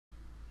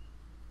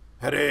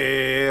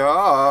Hare Om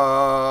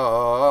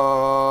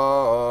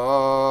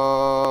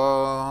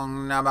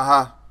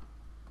Namaha.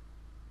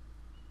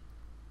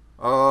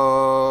 Om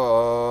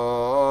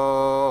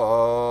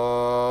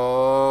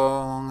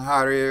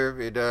Harir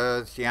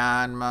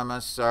Vidathyan Mama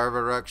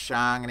Sarva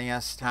Rakshangani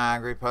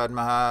Astangri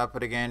Padmaha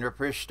Padagendra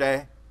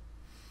Prishte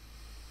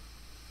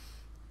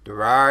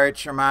Durari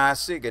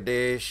Chamasi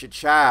Gadesh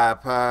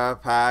Chapa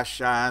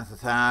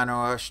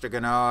Pashanthano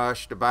Ashtagano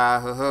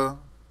Ashtabahu.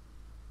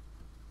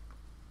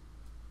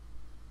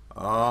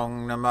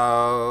 Om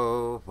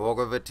Namo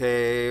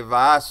Bhagavate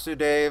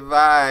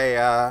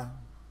Vasudevaya.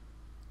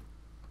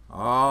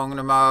 Om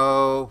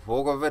Namo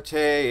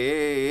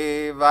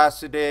Bhagavate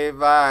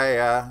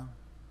Vasudevaya.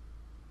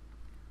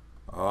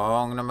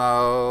 Om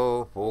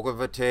Namo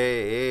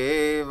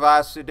Bhagavate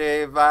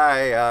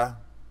Vasudevaya.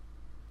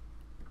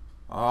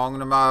 Om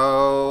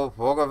Namo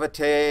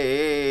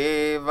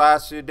Bhagavate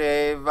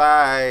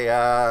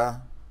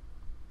Vasudevaya.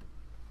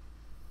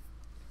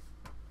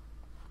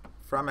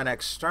 From an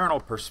external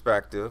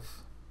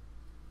perspective,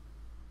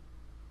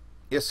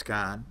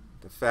 ISKCON,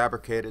 the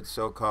fabricated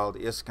so-called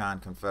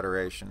ISKCON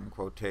Confederation,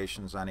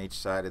 quotations on each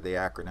side of the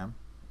acronym,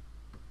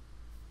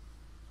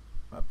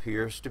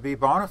 appears to be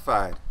bona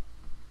fide.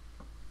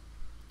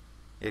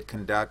 It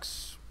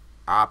conducts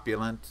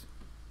opulent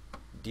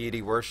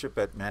deity worship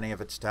at many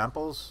of its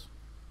temples.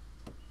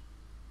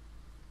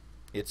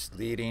 Its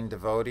leading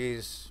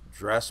devotees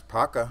dress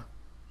pucka,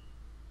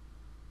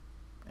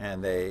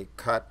 and they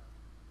cut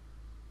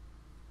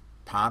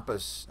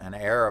an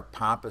air of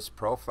pompous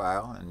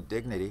profile and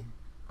dignity.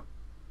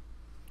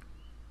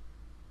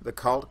 The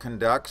cult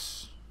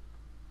conducts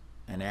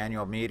an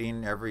annual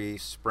meeting every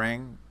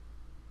spring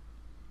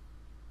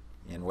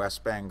in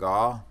West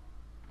Bengal.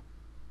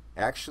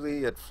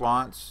 Actually, it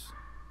flaunts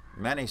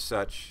many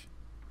such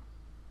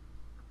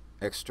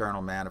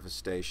external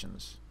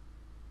manifestations.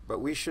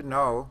 But we should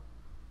know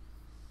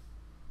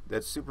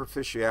that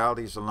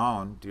superficialities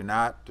alone do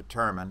not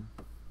determine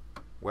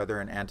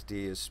whether an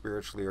entity is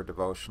spiritually or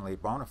devotionally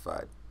bona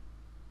fide.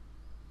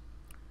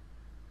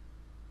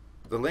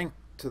 The link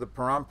to the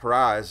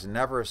parampara is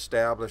never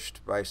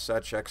established by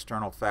such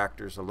external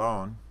factors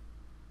alone,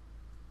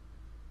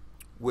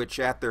 which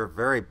at their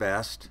very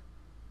best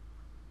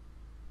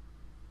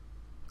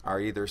are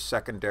either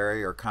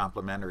secondary or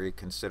complementary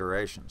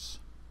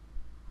considerations.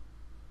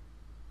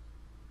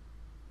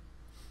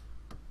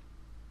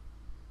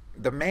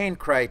 The main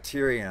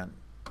criterion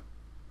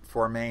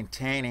for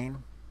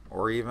maintaining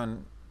or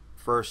even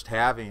first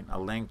having a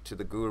link to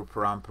the Guru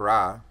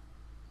Parampara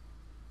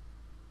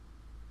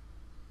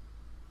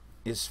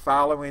is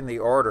following the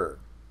order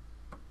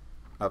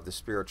of the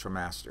spiritual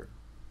master,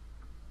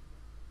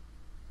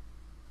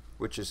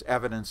 which is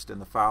evidenced in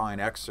the following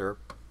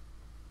excerpt,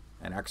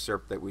 an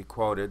excerpt that we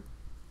quoted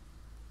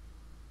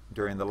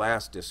during the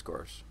last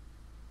discourse.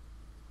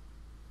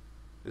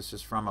 This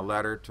is from a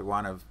letter to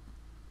one of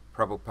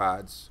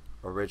Prabhupada's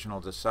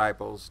original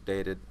disciples,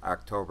 dated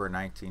October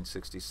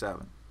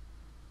 1967.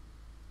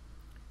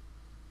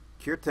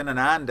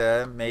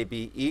 Kirtanananda may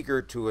be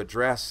eager to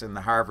address in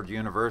the Harvard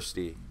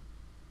University,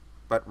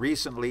 but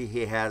recently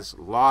he has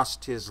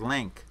lost his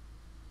link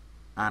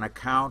on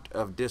account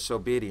of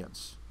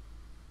disobedience.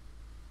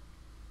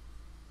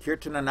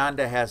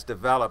 Kirtanananda has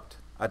developed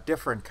a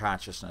different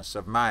consciousness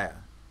of Maya,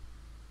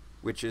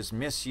 which is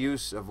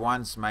misuse of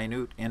one's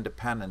minute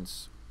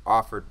independence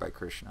offered by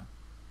Krishna.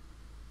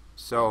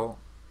 So,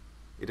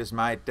 it is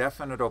my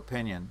definite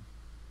opinion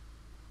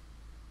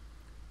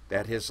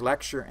that his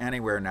lecture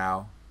anywhere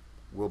now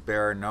will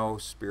bear no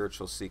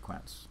spiritual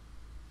sequence.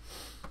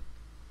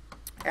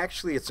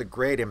 Actually, it's a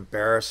great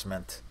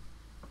embarrassment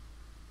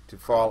to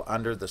fall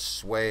under the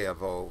sway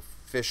of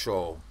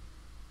official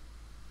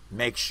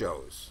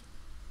make-shows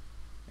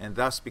and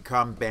thus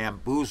become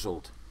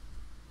bamboozled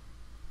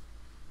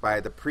by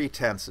the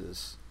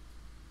pretenses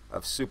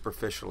of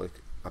superficial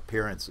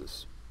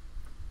appearances.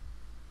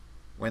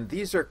 When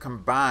these are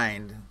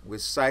combined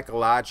with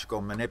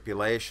psychological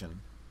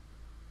manipulation,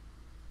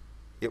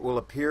 it will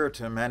appear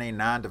to many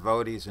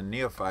non-devotees and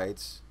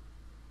neophytes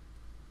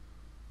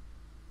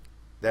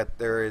that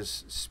there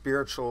is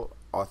spiritual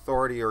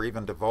authority or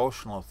even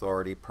devotional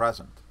authority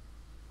present.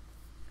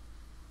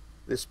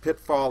 This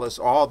pitfall is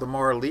all the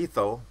more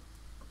lethal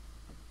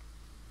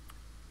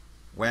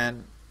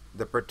when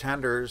the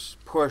pretenders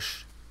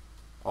push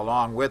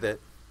along with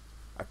it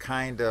a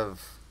kind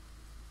of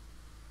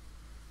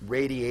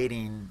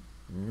radiating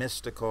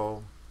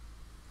mystical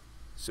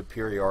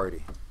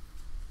superiority.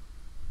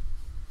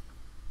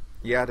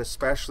 Yet,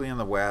 especially in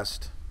the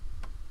West,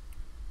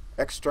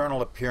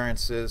 external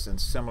appearances and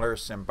similar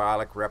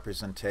symbolic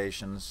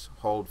representations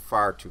hold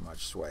far too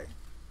much sway.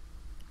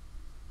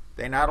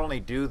 They not only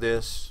do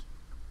this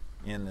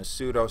in the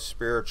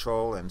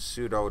pseudo-spiritual and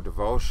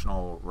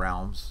pseudo-devotional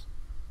realms,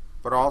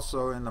 but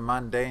also in the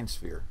mundane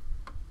sphere.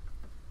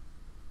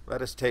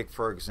 Let us take,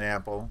 for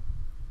example,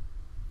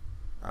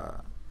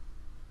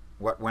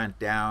 what went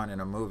down in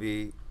a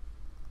movie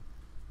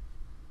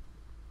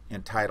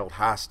entitled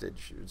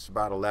Hostage. It's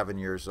about 11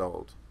 years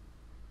old.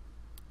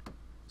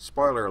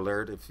 Spoiler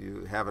alert, if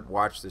you haven't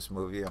watched this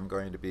movie, I'm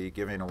going to be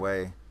giving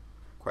away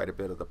quite a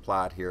bit of the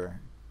plot here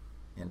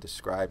in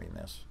describing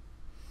this.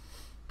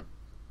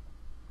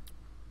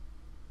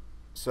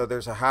 So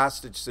there's a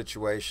hostage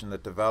situation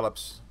that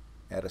develops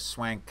at a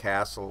swank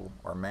castle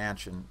or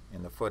mansion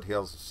in the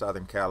foothills of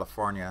Southern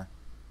California,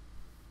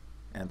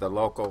 and the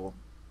local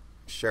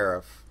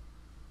sheriff,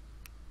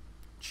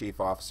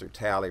 Chief Officer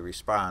Talley,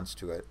 responds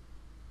to it.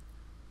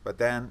 But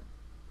then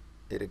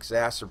it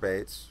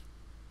exacerbates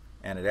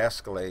and it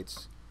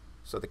escalates,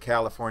 so the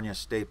California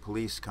State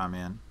Police come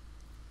in,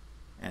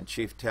 and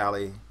Chief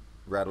Talley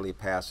readily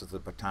passes the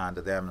baton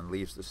to them and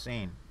leaves the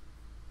scene.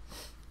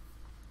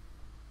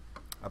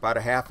 About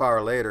a half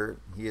hour later,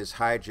 he is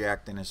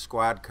hijacked in his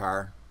squad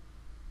car,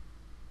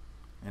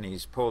 and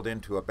he's pulled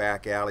into a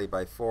back alley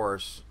by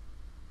force,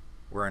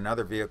 where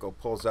another vehicle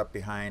pulls up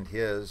behind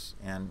his,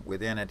 and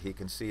within it he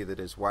can see that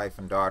his wife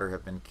and daughter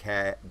have been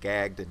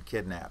gagged and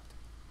kidnapped.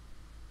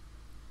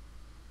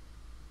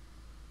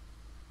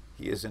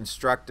 He is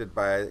instructed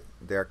by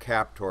their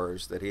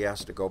captors that he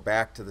has to go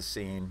back to the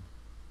scene,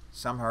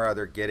 somehow or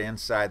other get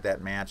inside that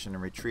mansion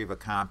and retrieve a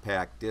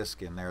compact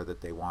disc in there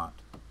that they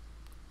want.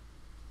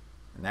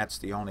 And that's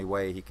the only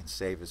way he can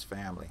save his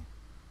family.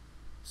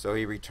 So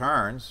he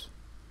returns,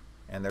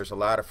 and there's a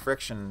lot of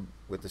friction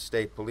with the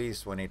state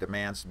police when he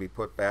demands to be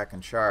put back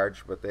in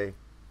charge, but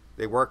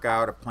they work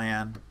out a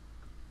plan,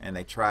 and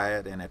they try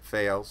it, and it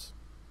fails.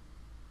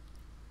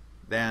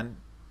 Then,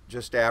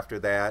 just after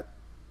that,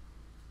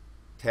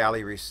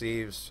 Talley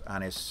receives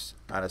on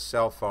a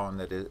cell phone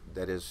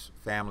that his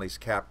family's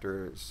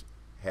captors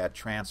had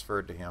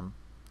transferred to him.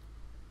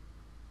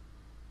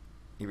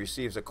 He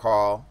receives a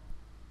call,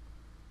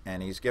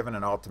 and he's given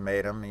an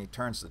ultimatum. He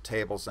turns the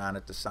tables on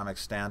it to some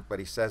extent, but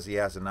he says he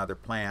has another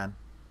plan,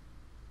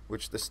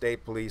 which the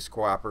state police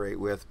cooperate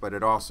with, but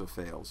it also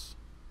fails.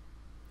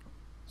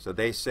 So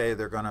they say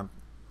they're going to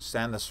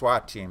send the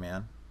SWAT team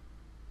in,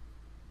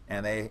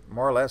 and they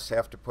more or less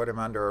have to put him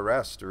under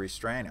arrest to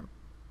restrain him.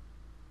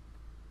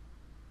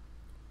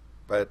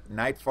 But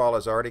nightfall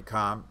has already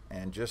come,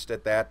 and just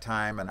at that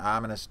time an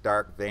ominous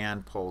dark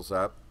van pulls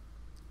up,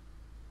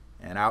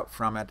 and out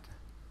from it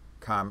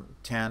come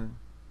 10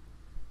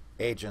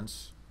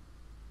 agents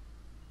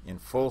in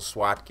full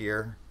SWAT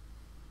gear,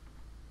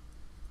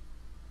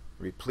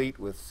 replete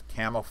with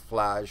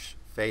camouflage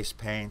face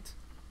paint,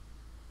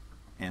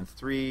 and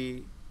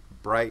 3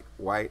 bright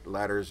white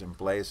letters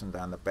emblazoned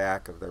on the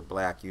back of their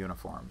black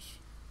uniforms.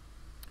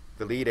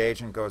 The lead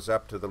agent goes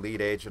up to the lead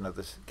agent of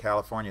the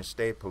California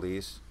State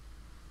Police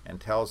and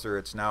tells her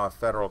it's now a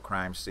federal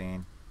crime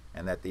scene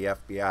and that the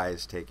FBI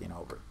is taking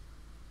over.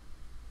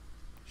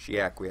 She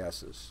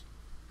acquiesces.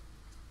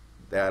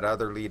 That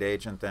other lead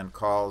agent then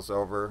calls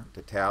over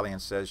to Talley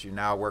and says, "You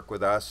now work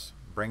with us,"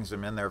 brings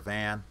him in their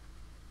van,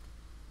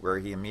 where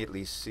he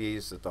immediately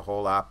sees that the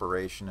whole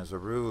operation is a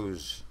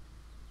ruse.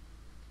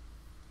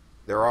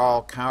 They're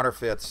all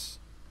counterfeits.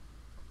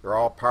 They're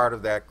all part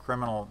of that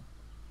criminal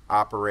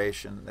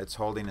operation that's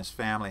holding his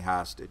family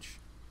hostage.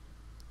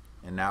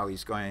 And now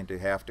he's going to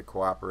have to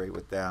cooperate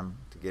with them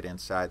to get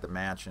inside the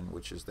mansion,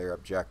 which is their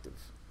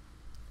objective.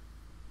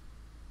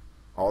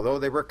 Although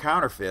they were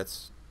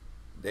counterfeits,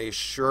 they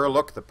sure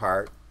looked the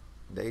part.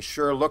 They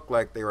sure looked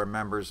like they were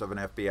members of an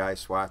FBI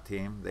SWAT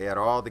team. They had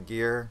all the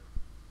gear,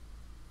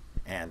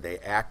 and they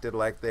acted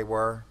like they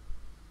were,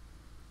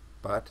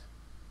 but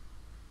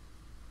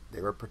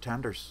they were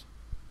pretenders.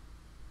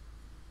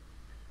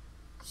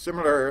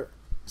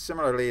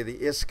 Similarly, the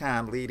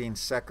ISKCON leading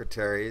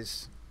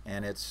secretaries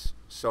and its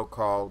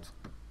so-called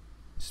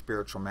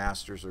spiritual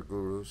masters or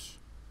gurus,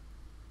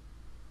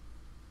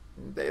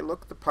 they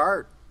look the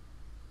part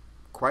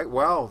quite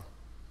well.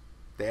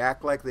 They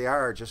act like they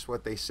are just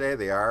what they say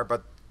they are,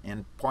 but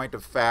in point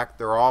of fact,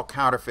 they're all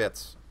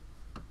counterfeits.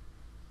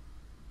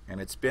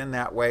 And it's been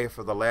that way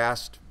for the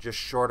last just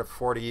short of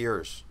 40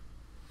 years.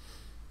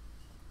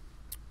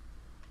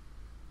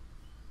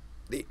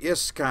 The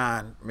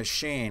ISKCON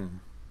machine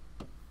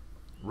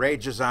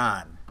rages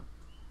on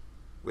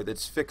with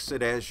its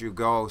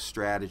fix-it-as-you-go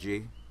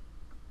strategy,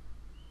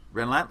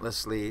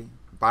 relentlessly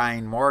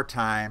buying more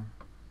time,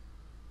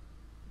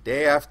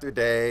 day after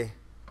day,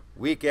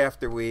 week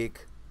after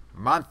week,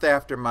 month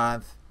after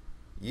month,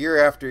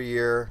 year after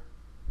year,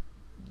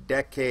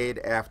 decade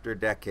after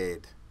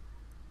decade.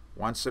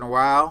 Once in a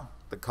while,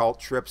 the cult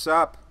trips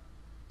up,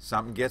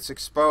 something gets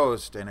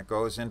exposed, and it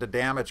goes into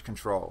damage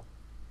control.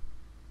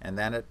 And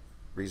then it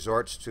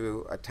resorts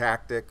to a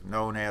tactic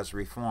known as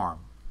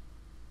reform.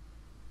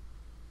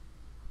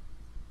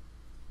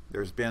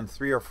 There's been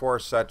 3 or 4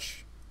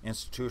 such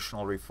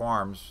institutional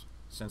reforms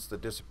since the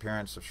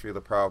disappearance of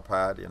Srila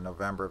Prabhupada in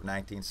November of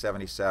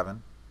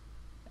 1977,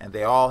 and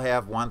they all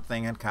have one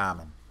thing in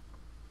common.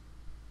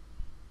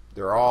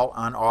 They're all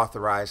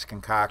unauthorized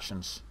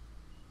concoctions.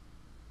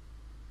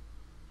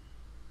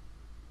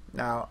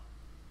 Now,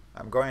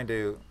 I'm going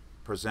to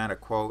present a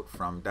quote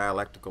from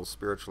Dialectical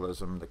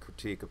Spiritualism, the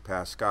Critique of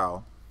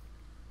Pascal.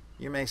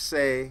 You may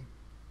say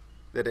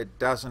that it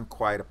doesn't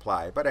quite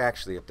apply, but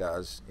actually it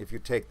does, if you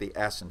take the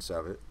essence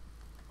of it.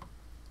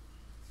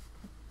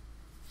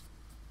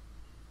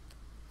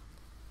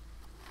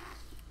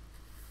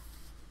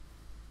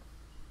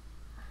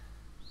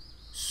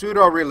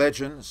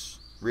 Pseudo-religions,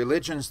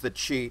 religions that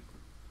cheat,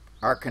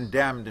 are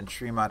condemned in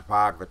Srimad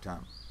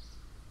Bhagavatam.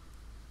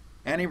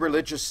 Any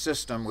religious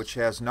system which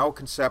has no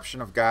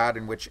conception of God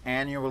and which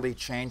annually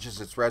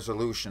changes its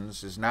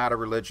resolutions is not a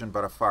religion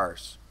but a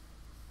farce.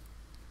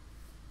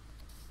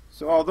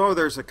 So although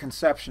there's a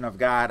conception of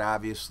God,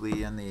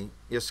 obviously, in the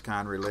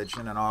ISKCON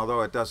religion, and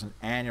although it doesn't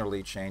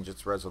annually change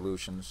its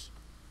resolutions,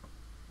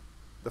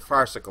 the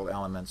farcical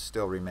element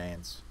still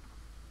remains.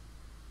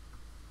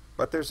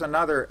 But there's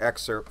another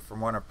excerpt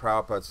from one of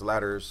Prabhupada's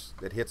letters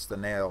that hits the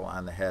nail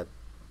on the head.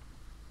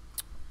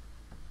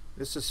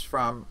 This is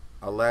from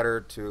a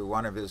letter to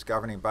one of his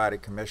governing body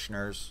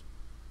commissioners,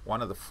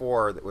 one of the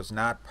four that was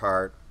not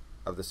part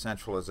of the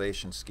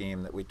centralization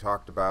scheme that we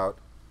talked about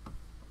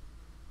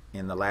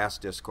in the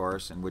last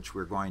discourse, and which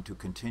we're going to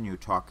continue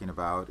talking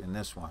about in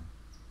this one.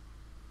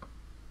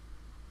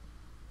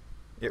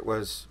 It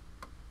was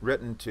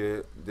written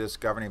to this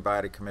governing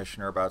body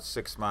commissioner about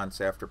 6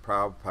 months after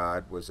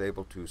Prabhupada was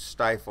able to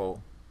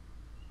stifle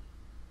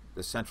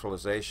the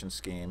centralization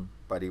scheme,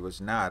 but he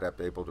was not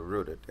able to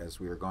root it,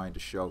 as we are going to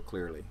show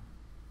clearly.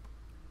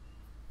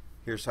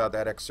 Here's how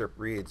that excerpt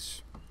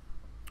reads.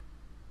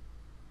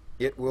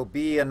 It will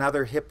be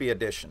another hippie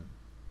edition.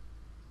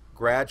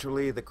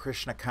 Gradually, the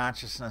Krishna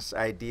consciousness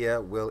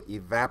idea will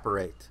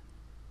evaporate.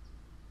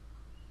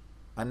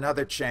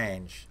 Another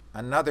change,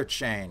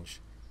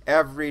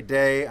 every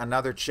day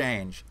another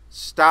change.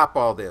 Stop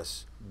all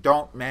this.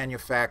 Don't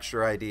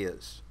manufacture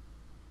ideas.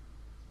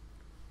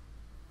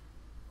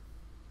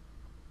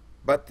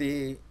 But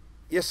the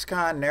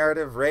ISKCON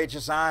narrative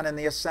rages on in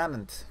the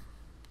ascendant,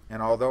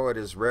 and although it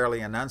is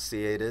rarely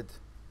enunciated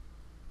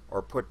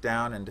or put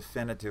down in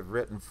definitive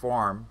written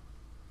form,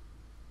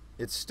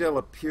 it still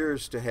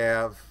appears to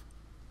have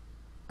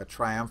a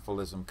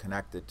triumphalism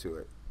connected to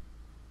it.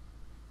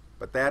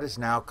 But that is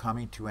now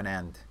coming to an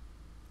end,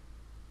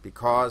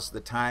 because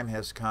the time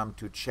has come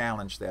to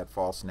challenge that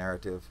false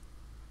narrative,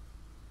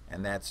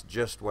 and that's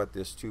just what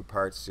this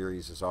two-part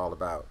series is all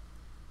about.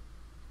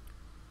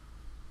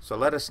 So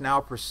let us now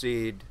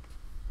proceed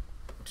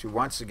to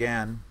once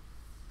again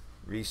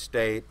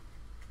restate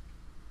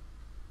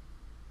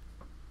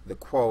the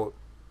quote,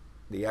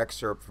 the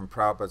excerpt from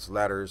Prabhupada's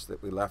letters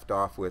that we left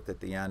off with at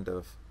the end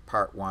of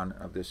part 1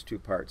 of this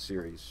two-part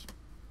series.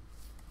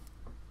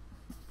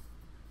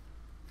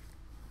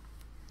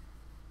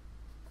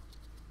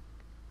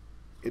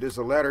 It is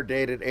a letter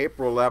dated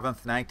April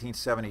 11th,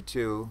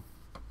 1972,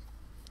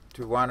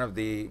 to one of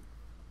the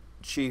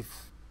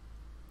chief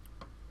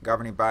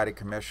governing body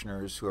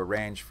commissioners who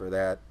arranged for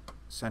that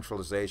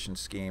centralization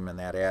scheme and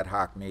that ad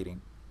hoc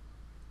meeting.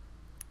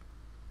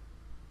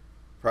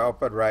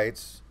 Prabhupada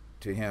writes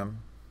to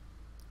him,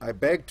 I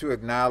beg to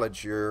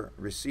acknowledge your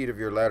receipt of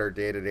your letter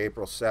dated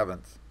April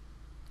 7th,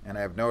 and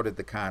I have noted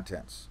the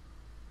contents.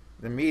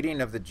 The meeting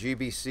of the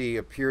G.B.C.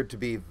 appeared to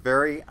be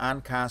very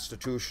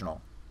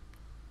unconstitutional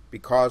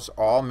because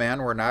all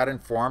men were not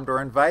informed or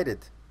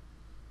invited.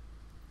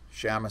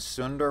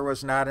 Shyamasundar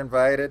was not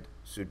invited,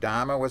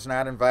 Sudama was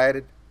not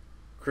invited,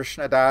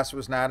 Krishna Das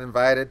was not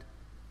invited,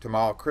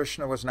 Tamal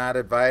Krishna was not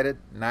invited,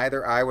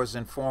 neither I was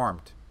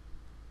informed.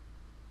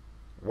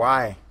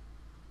 Why?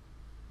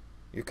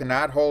 You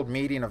cannot hold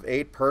meeting of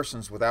 8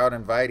 persons without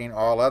inviting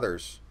all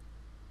others.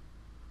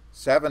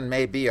 7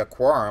 may be a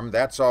quorum,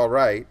 that's all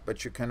right,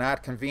 but you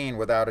cannot convene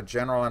without a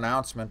general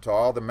announcement to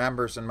all the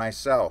members and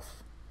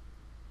myself.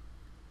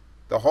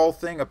 The whole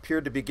thing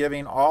appeared to be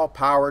giving all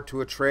power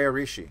to a Treya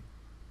Rishi.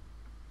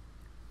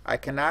 I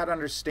cannot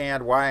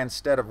understand why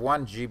instead of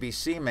one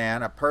G.B.C.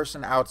 man, a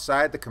person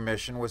outside the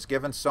commission was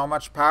given so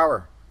much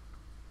power,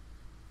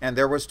 and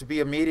there was to be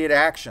immediate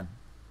action,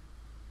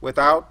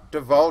 without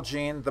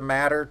divulging the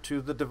matter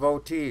to the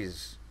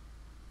devotees.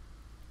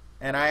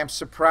 And I am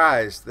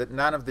surprised that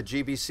none of the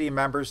G.B.C.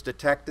 members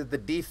detected the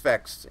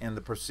defects in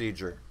the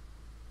procedure.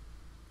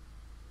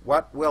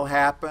 What will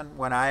happen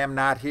when I am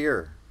not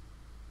here?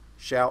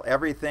 Shall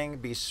everything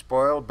be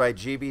spoiled by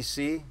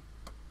G.B.C.?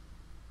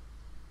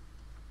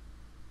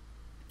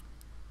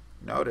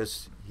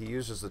 Notice he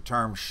uses the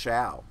term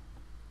shall.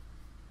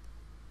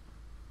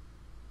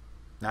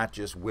 Not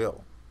just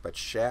will, but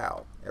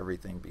shall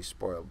everything be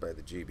spoiled by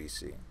the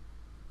G.B.C.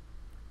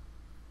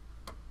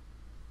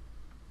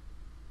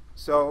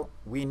 So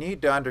we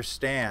need to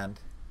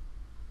understand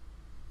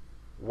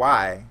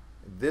why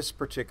this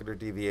particular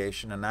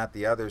deviation and not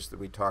the others that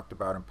we talked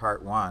about in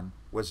part 1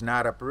 was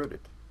not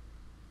uprooted.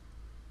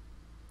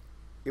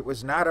 It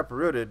was not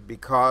uprooted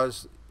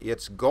because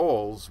its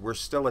goals were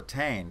still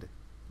attained,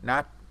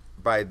 not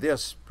by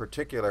this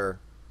particular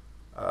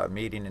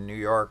meeting in New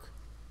York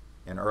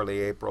in early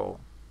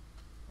April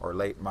or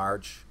late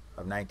March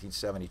of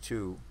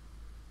 1972,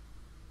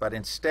 but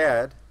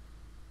instead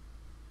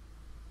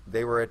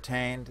they were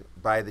attained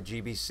by the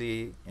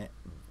G.B.C.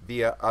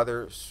 via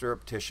other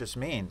surreptitious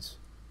means.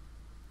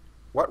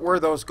 What were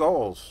those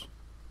goals?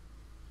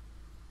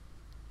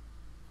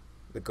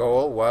 The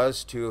goal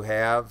was to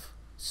have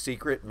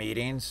secret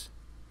meetings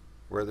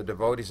where the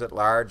devotees at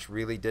large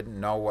really didn't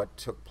know what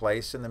took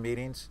place in the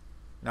meetings.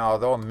 Now,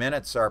 although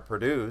minutes are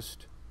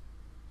produced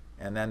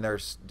and then they're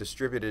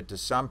distributed to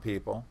some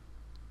people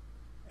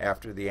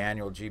after the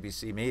annual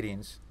G.B.C.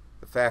 meetings.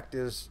 The fact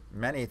is,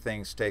 many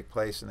things take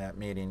place in that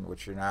meeting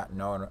which are not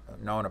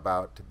known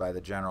about by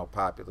the general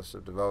populace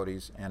of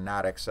devotees and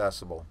not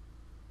accessible.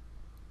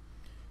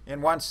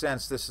 In one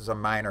sense, this is a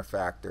minor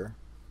factor,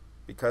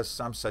 because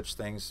some such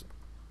things,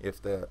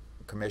 if the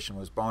commission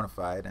was bona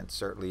fide, and it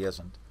certainly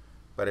isn't,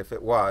 but if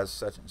it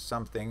was,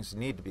 some things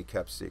need to be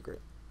kept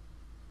secret.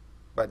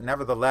 But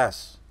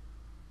nevertheless,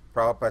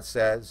 Prabhupada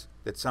says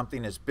that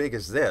something as big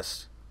as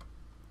this,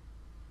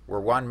 where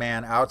one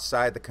man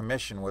outside the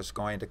commission was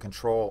going to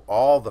control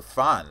all the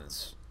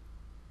funds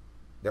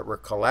that were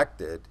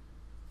collected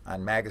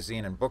on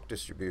magazine and book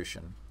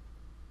distribution,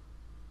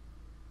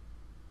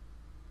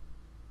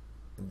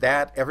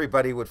 that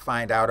everybody would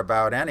find out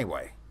about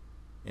anyway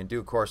in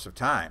due course of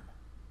time.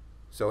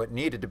 So it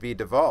needed to be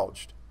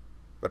divulged.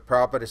 But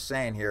Prabhupada is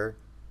saying here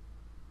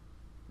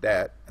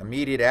that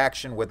immediate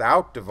action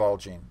without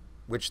divulging,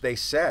 which they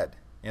said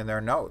in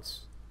their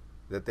notes,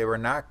 that they were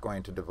not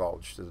going to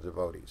divulge to the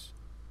devotees.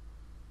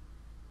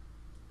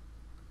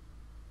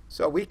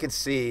 So we can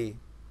see,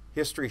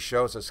 history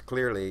shows us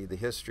clearly, the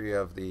history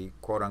of the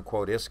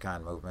quote-unquote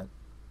ISKCON movement,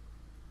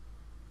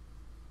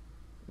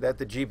 that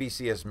the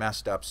G.B.C. has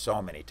messed up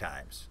so many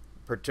times,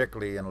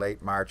 particularly in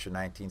late March of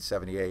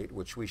 1978,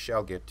 which we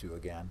shall get to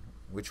again,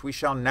 which we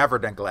shall never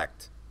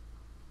neglect,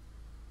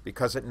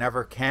 because it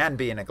never can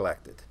be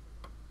neglected.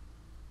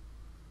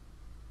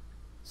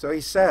 So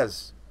he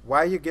says, why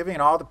are you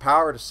giving all the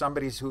power to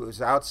somebody who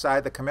is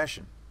outside the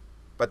commission?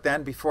 But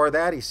then before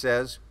that he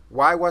says,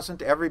 why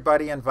wasn't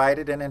everybody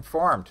invited and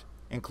informed,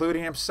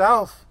 including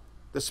himself,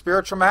 the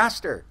spiritual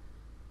master?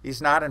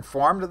 He's not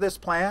informed of this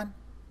plan?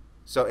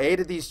 So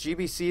 8 of these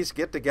G.B.Cs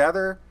get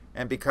together,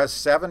 and because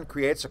 7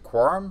 creates a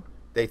quorum,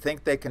 they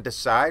think they can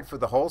decide for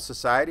the whole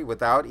society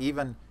without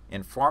even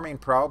informing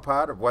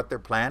Prabhupada of what they're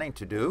planning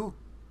to do?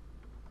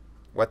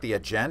 What the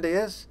agenda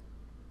is?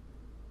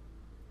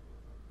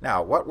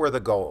 Now, what were the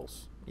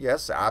goals?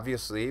 Yes,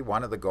 obviously,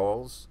 one of the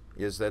goals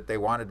is that they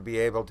wanted to be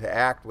able to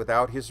act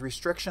without his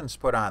restrictions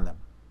put on them,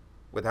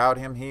 without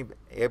him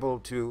able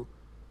to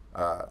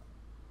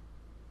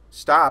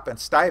stop and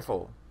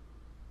stifle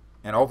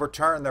and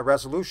overturn their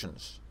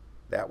resolutions.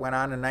 That went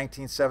on in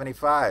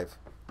 1975,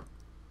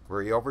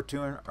 where he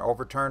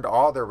overturned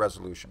all their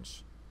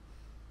resolutions.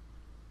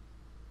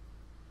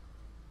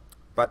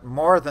 But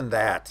more than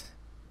that,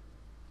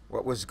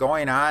 what was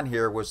going on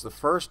here was the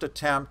first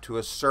attempt to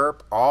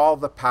usurp all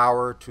the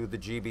power to the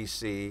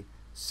G.B.C.,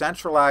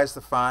 centralize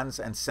the funds,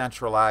 and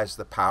centralize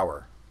the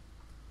power.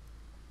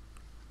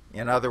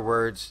 In other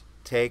words,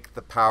 take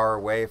the power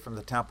away from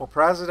the temple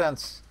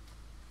presidents.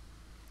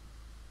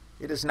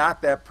 It is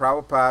not that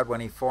Prabhupada,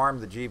 when he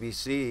formed the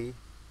G.B.C.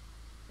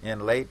 in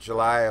late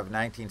July of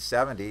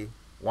 1970,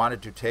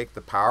 wanted to take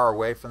the power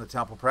away from the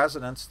temple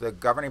presidents. The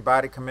governing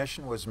body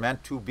commission was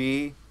meant to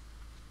be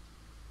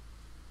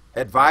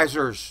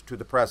advisors to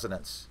the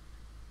presidents.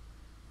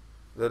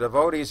 The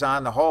devotees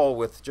on the whole,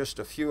 with just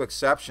a few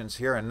exceptions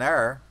here and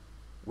there,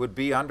 would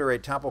be under a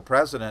temple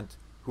president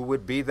who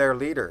would be their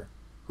leader,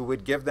 who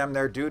would give them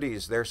their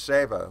duties, their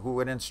seva, who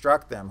would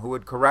instruct them, who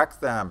would correct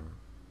them.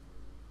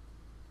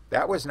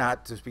 That was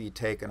not to be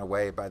taken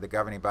away by the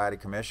governing body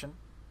commission.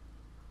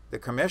 The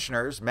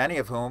commissioners, many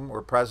of whom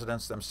were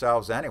presidents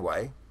themselves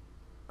anyway,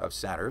 of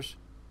centers,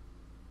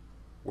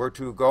 were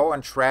to go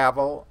and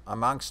travel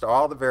amongst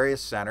all the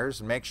various centers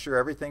and make sure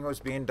everything was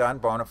being done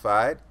bona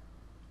fide,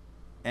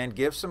 and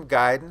give some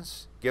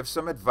guidance, give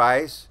some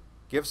advice,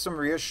 give some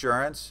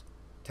reassurance,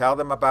 tell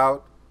them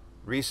about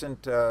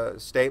recent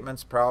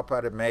statements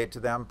Prabhupada had made to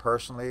them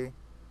personally,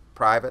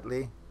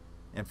 privately,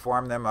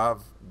 inform them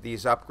of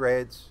these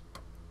upgrades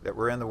that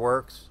were in the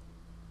works,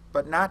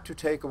 but not to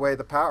take away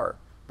the power.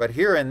 But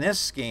here in this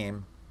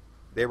scheme,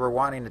 they were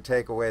wanting to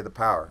take away the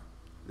power.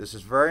 This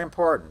is very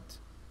important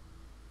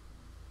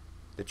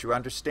that you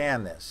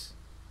understand this,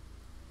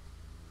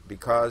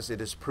 because it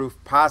is proof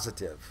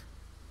positive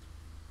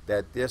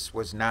that this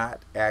was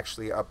not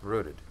actually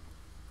uprooted.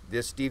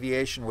 This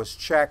deviation was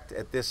checked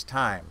at this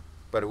time,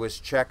 but it was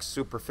checked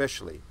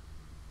superficially.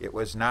 It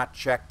was not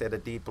checked at a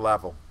deep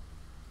level.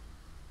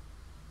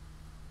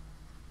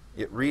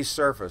 It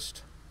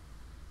resurfaced,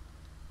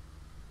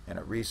 and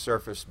it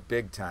resurfaced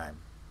big time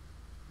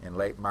in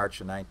late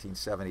March of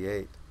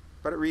 1978.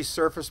 But it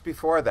resurfaced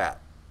before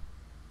that.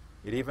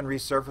 It even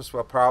resurfaced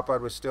while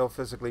Prabhupada was still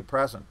physically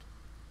present,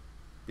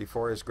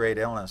 before his great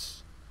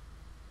illness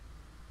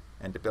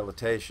and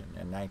debilitation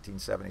in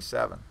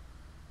 1977.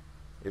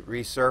 It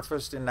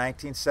resurfaced in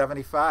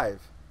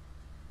 1975,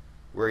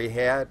 where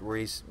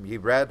he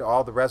read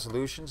all the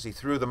resolutions, he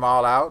threw them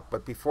all out,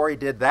 but before he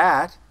did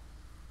that,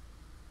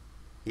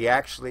 he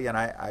actually, and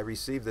I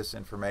received this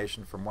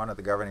information from one of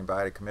the governing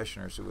body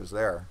commissioners who was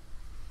there,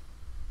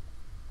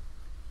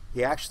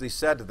 he actually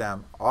said to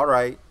them, all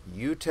right,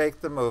 you take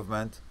the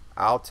movement,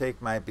 I'll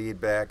take my bead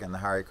bag and the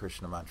Hare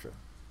Krishna mantra.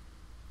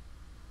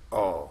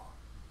 Oh,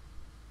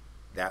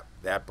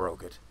 that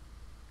broke it.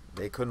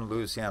 They couldn't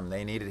lose him.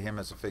 They needed him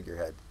as a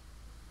figurehead.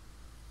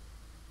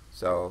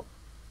 So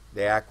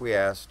They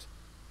acquiesced.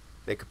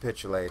 They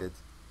capitulated.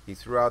 He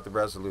threw out the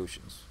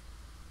resolutions.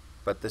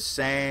 But the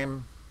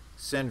same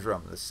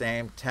syndrome, the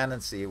same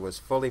tendency was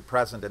fully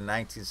present in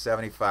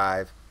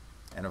 1975,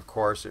 and of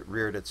course it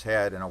reared its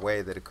head in a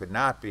way that it could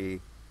not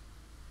be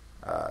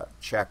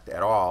checked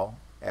at all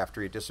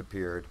after he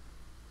disappeared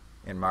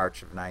in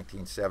March of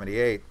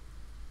 1978.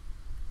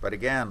 But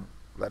again,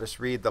 let us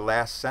read the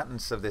last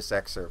sentence of this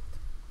excerpt.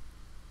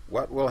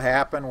 What will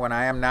happen when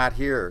I am not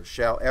here?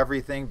 Shall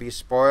everything be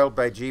spoiled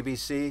by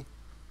G.B.C.?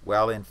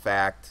 Well, in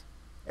fact,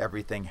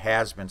 everything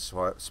has been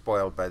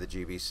spoiled by the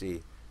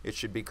G.B.C. It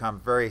should become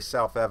very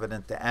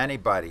self-evident to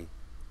anybody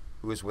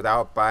who is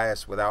without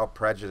bias, without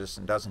prejudice,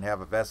 and doesn't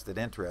have a vested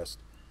interest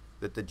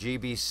that the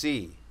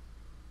G.B.C.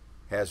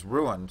 has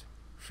ruined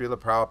Srila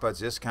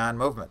Prabhupada's ISKCON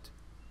movement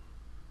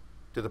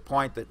to the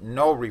point that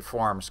no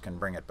reforms can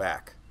bring it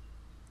back.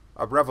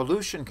 A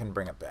revolution can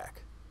bring it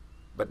back,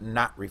 but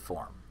not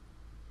reform.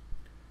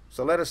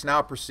 So let us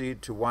now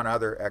proceed to one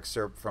other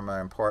excerpt from an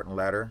important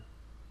letter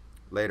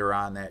later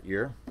on that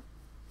year.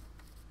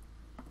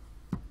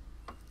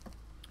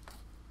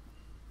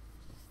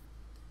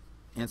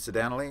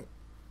 Incidentally,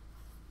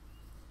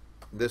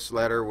 this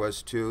letter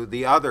was to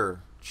the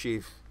other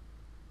chief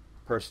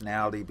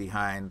personality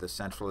behind the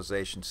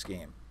centralization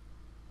scheme.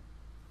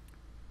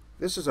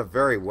 This is a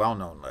very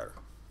well-known letter.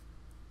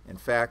 In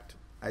fact,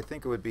 I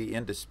think it would be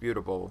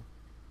indisputable,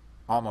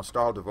 almost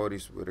all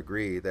devotees would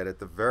agree, that at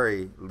the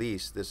very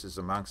least this is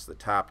amongst the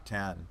top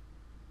 10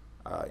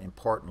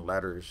 important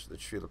letters that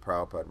Srila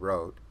Prabhupada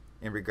wrote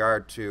in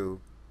regard to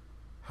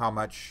how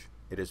much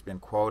it has been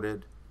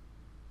quoted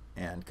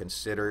and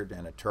considered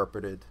and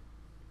interpreted.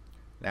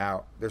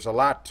 Now, there's a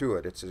lot to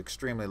it. It's an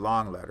extremely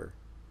long letter.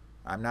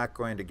 I'm not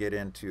going to get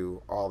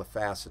into all the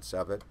facets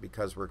of it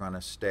because we're going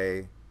to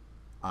stay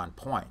on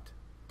point.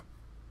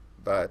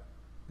 But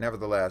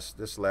nevertheless,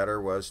 this letter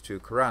was to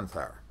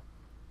Karanthar.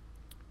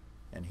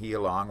 And he,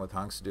 along with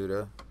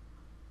Hansduta,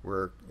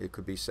 were, it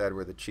could be said,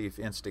 were the chief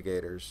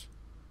instigators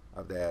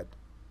of that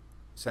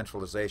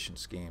centralization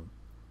scheme,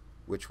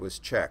 which was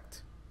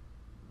checked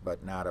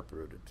but not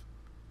uprooted.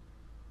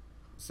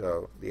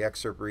 So the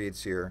excerpt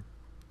reads here,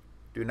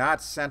 "Do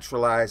not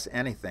centralize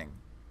anything.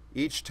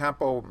 Each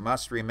temple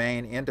must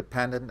remain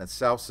independent and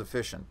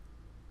self-sufficient.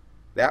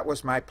 That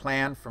was my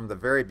plan from the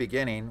very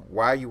beginning.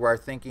 Why you are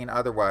thinking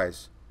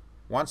otherwise?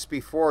 Once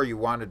before you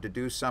wanted to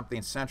do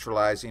something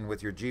centralizing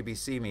with your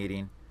G.B.C.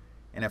 meeting,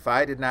 and if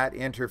I did not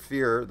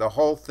interfere, the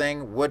whole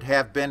thing would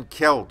have been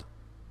killed.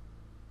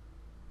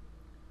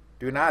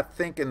 Do not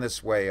think in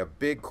this way of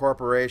big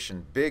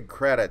corporation, big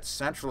credit,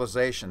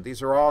 centralization.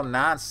 These are all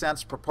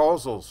nonsense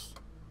proposals.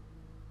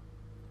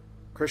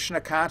 Krishna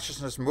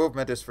consciousness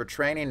movement is for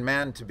training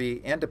men to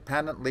be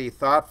independently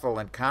thoughtful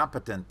and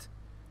competent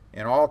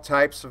in all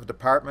types of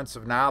departments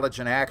of knowledge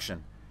and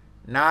action,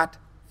 not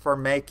for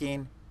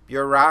making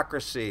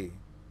bureaucracy.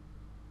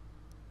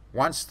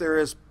 Once there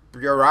is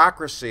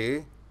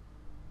bureaucracy,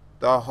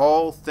 the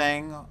whole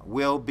thing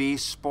will be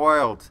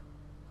spoiled."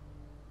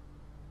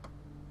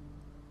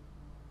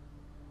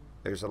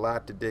 There's a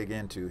lot to dig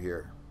into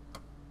here.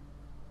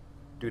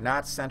 Do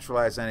not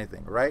centralize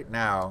anything. Right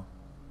now,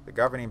 the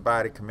governing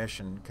body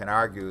commission can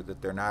argue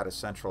that they're not a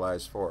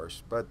centralized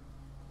force, but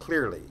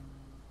clearly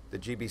the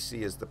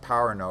G.B.C. is the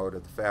power node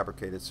of the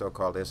fabricated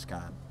so-called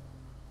ISKCON,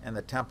 and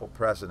the temple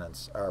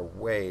presidents are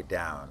way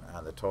down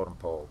on the totem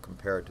pole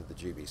compared to the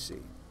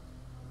G.B.C.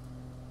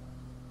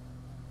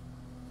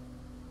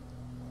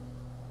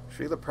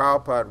 Srila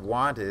Prabhupada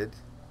wanted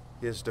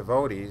his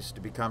devotees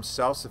to become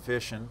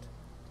self-sufficient,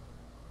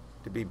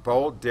 to be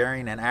bold,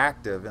 daring, and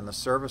active in the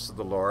service of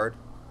the Lord,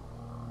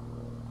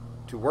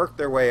 to work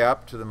their way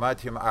up to the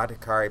Madhyama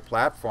Adhikari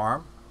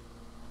platform,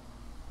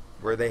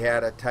 where they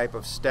had a type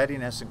of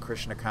steadiness in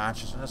Krishna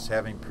consciousness,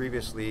 having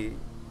previously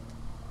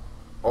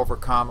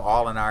overcome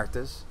all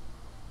anarthas,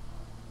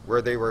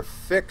 where they were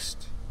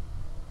fixed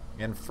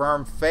in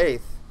firm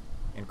faith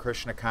in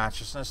Krishna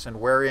consciousness,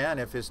 and wherein,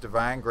 if His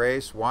divine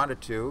grace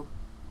wanted to,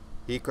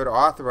 He could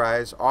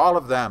authorize all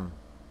of them.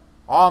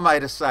 All my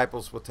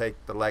disciples will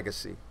take the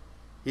legacy.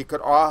 He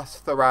could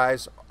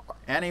authorize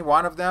any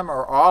one of them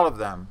or all of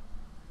them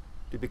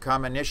to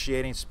become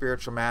initiating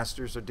spiritual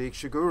masters or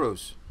Diksha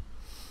gurus.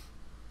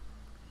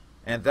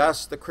 And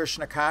thus the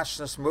Krishna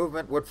consciousness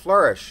movement would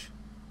flourish.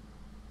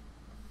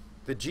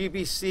 The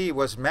G.B.C.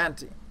 was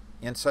meant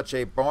in such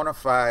a bona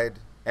fide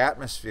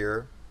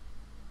atmosphere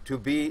to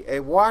be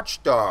a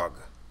watchdog.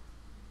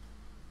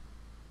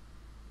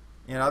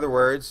 In other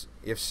words,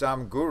 if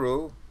some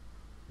guru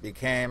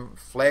became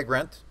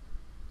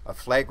a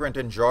flagrant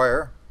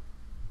enjoyer,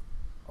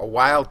 a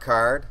wild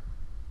card,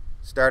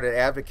 started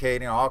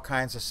advocating all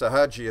kinds of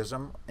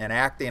sahajism and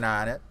acting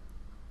on it,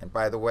 and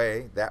by the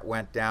way, that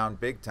went down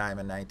big time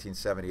in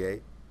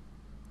 1978,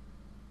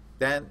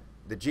 then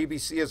the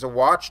G.B.C. as a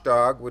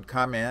watchdog would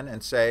come in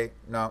and say,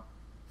 no,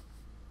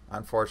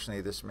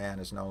 unfortunately this man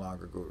is no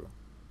longer guru.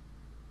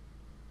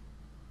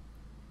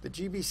 The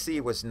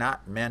G.B.C. was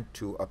not meant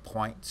to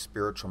appoint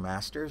spiritual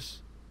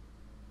masters.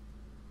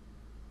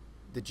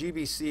 The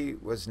G.B.C.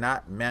 was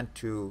not meant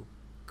to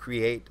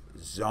create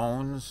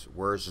zones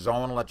where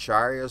zonal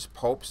acharyas,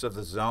 popes of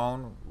the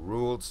zone,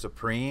 ruled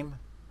supreme,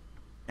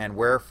 and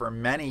where for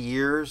many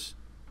years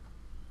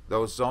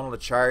those zonal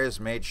acharyas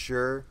made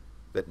sure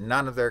that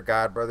none of their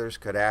godbrothers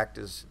could act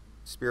as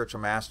spiritual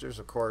masters.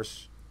 Of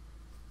course,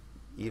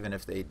 even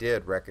if they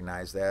did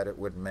recognize that, it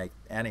wouldn't make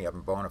any of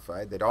them bona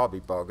fide. They'd all be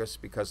bogus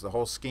because the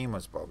whole scheme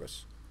was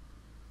bogus.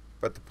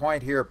 But the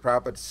point here,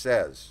 Prabhupada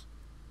says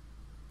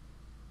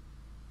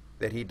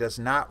that he does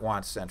not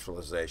want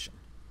centralization.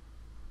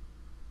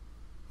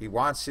 He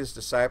wants his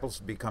disciples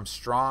to become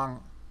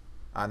strong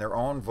on their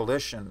own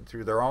volition,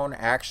 through their own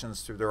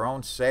actions, through their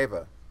own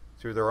seva,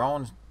 through their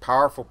own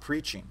powerful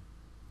preaching,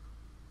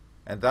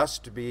 and thus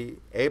to be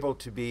able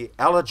to be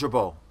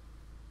eligible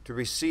to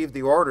receive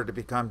the order to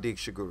become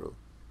Diksha Guru.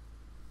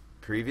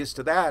 Previous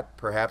to that,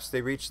 perhaps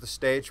they reach the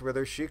stage where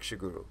they're Shiksha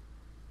Guru.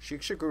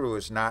 Shiksha Guru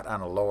is not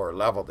on a lower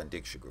level than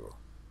Diksha Guru.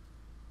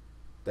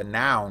 The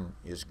noun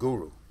is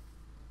Guru.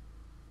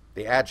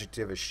 The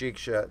adjective is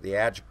Shiksha, the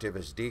adjective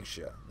is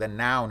Diksha. The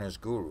noun is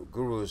Guru.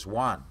 Guru is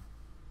one.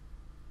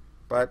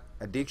 But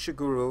a Diksha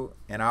Guru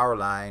in our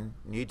line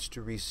needs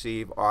to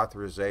receive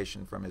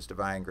authorization from His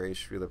Divine Grace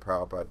Srila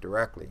Prabhupada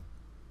directly,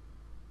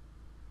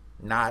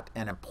 not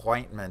an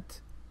appointment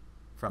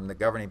from the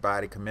Governing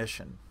Body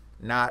Commission,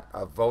 not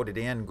a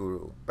voted-in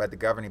Guru by the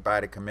Governing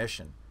Body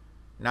Commission,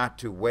 not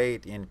to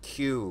wait in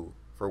queue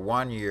for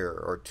 1 year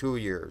or 2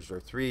 years or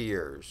 3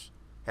 years,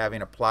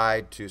 having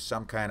applied to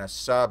some kind of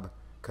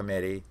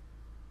subcommittee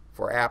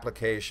for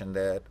application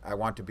that I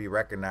want to be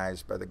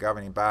recognized by the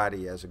governing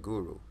body as a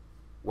Guru.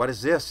 What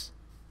is this?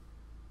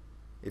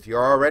 If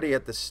you're already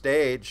at the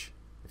stage,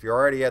 if you're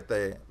already at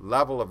the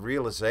level of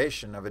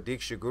realization of a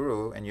Diksha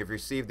Guru and you've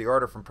received the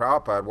order from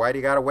Prabhupada, why do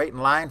you got to wait in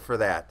line for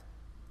that?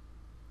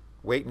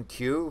 Wait in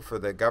queue for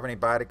the Governing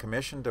Body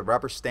Commission to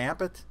rubber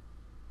stamp it?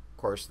 Of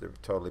course, they're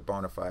totally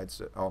bona fide,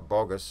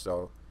 bogus,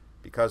 so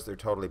because they're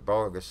totally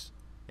bogus,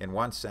 in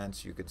one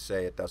sense, you could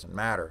say it doesn't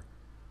matter,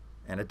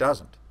 and it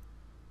doesn't.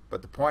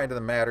 But the point of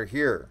the matter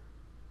here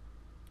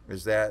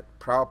is that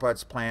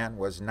Prabhupada's plan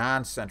was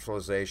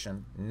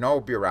non-centralization, no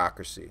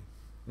bureaucracy,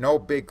 no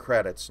big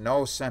credits,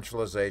 no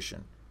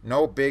centralization,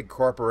 no big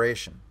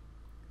corporation.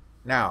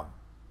 Now,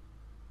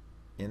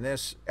 in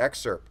this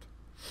excerpt,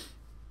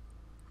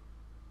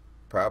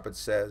 Prabhupada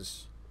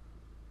says,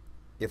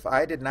 if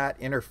I did not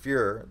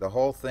interfere, the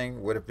whole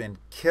thing would have been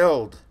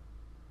killed.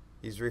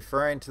 He's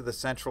referring to the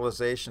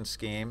centralization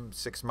scheme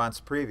 6 months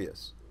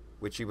previous,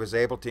 which he was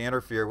able to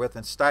interfere with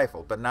and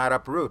stifle, but not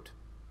uproot.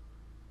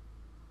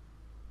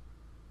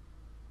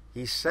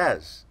 He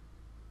says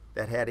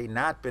that had he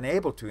not been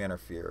able to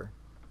interfere,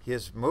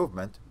 his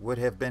movement would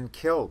have been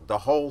killed. The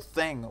whole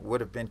thing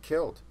would have been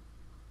killed.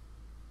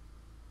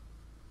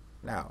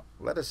 Now,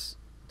 let us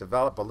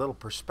develop a little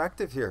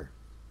perspective here.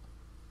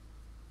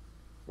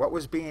 What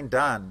was being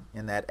done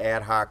in that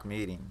ad hoc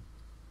meeting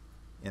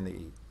in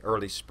the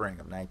early spring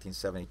of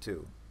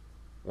 1972?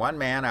 One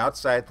man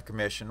outside the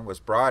commission was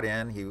brought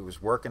in. He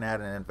was working at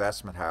an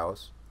investment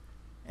house,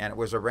 and it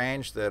was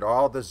arranged that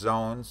all the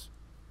zones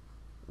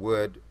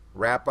would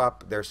wrap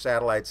up their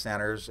satellite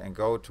centers and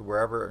go to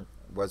wherever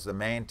was the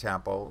main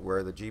temple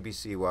where the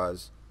G.B.C.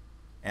 was,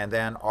 and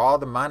then all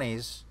the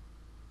monies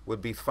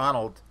would be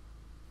funneled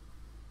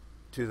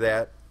to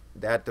that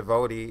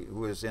devotee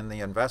who was in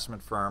the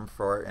investment firm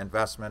for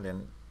investment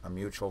in a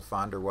mutual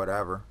fund or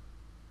whatever,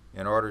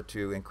 in order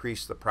to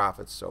increase the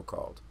profits,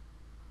 so-called.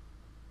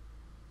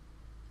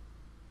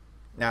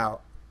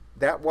 Now,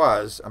 that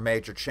was a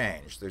major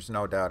change. There's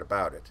no doubt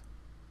about it.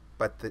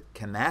 But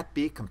can that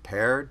be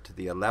compared to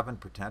the 11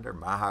 pretender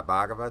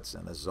Mahabhagavats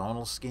and the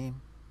zonal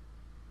scheme?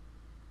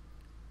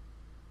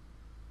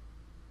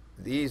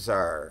 These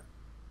are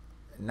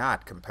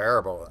not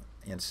comparable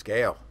in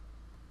scale.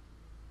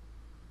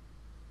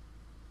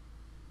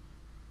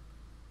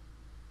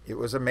 It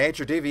was a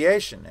major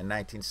deviation in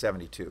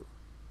 1972.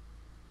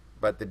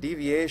 But the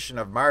deviation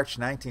of March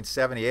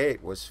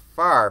 1978 was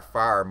far,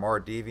 far more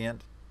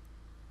deviant,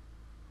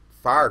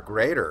 far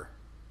greater.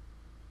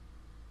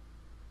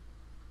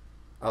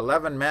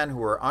 11 men who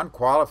were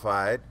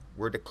unqualified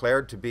were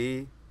declared to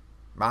be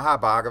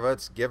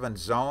Mahabhagavats, given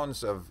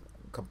zones of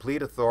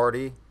complete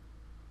authority,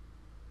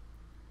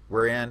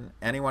 wherein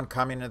anyone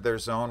coming into their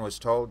zone was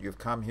told, you've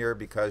come here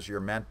because you're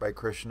meant by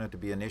Krishna to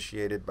be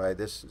initiated by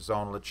this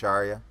zonal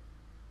acharya.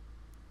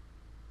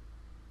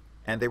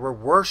 And they were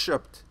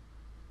worshipped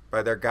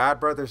by their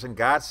godbrothers and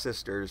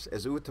godsisters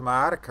as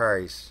Uttama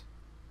Adhikaris.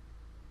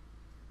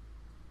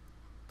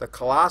 The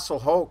colossal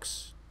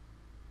hoax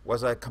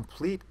was a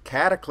complete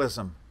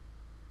cataclysm.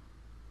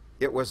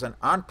 It was an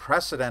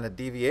unprecedented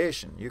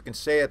deviation. You can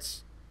say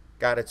it's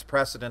got its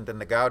precedent in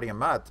the Gaudiya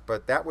Math,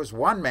 but that was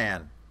one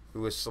man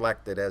who was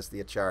selected as the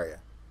Acharya.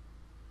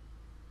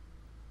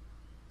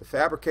 The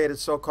fabricated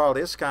so-called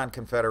ISKCON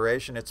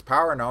Confederation, its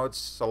power nodes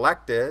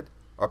selected,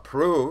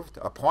 approved,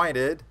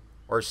 appointed,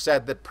 or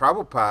said that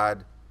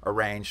Prabhupada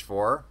arranged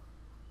for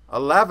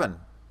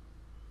 11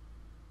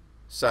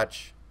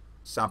 such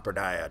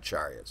Sampradaya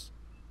Acharyas.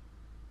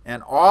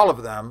 And all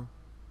of them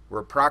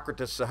were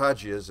Prakrita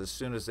Sahajas as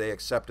soon as they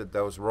accepted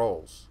those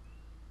roles.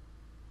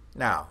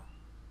 Now,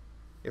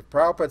 if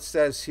Prabhupada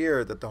says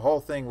here that the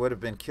whole thing would have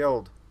been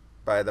killed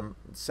by the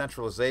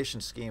centralization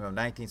scheme of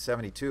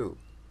 1972,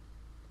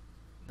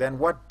 then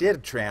what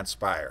did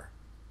transpire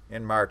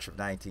in March of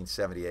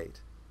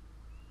 1978?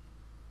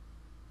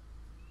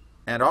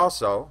 And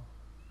also,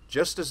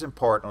 just as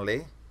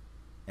importantly,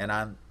 and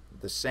on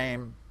the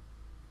same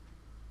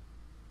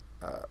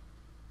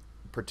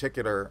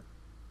particular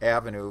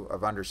avenue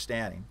of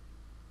understanding,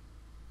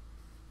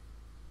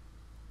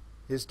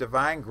 His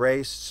Divine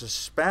Grace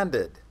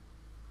suspended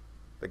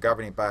the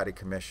Governing Body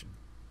Commission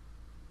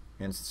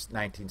in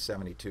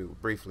 1972,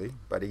 briefly,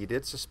 but He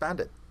did suspend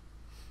it.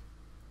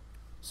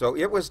 So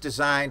it was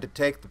designed to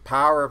take the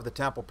power of the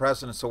temple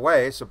presidents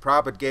away, so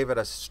Prabhupada gave it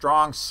a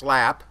strong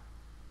slap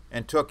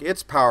and took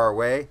its power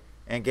away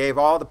and gave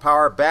all the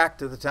power back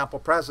to the temple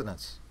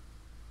presidents,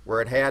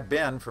 where it had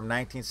been from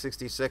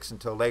 1966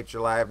 until late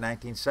July of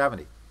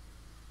 1970.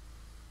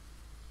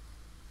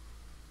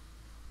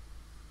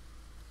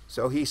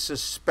 So he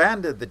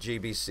suspended the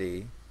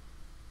G.B.C.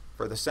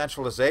 for the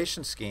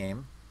centralization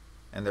scheme,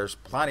 and there's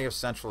plenty of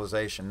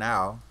centralization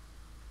now,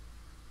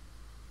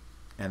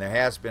 and there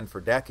has been for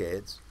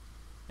decades,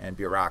 and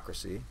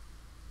bureaucracy.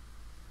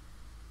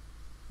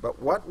 But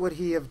what would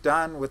he have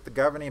done with the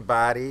governing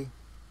body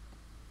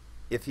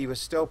if he was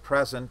still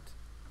present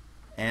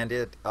and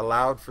it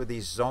allowed for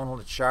these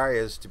zonal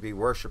acharyas to be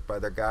worshipped by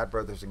their god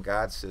brothers and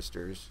god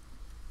sisters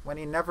when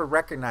he never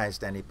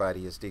recognized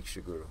anybody as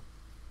Diksha Guru?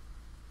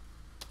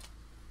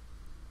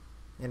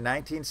 In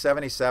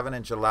 1977,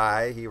 in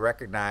July, he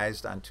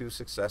recognized on 2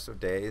 successive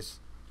days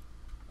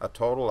a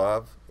total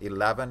of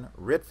 11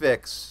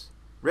 Ritvik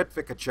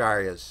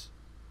Acharyas,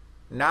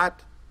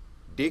 not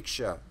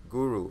Diksha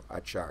Guru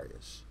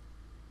Acharyas.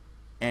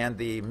 And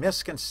the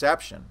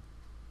misconception,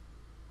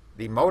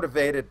 the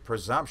motivated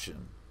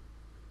presumption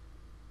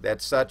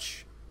that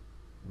such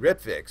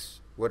Ritviks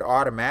would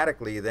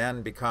automatically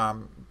then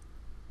become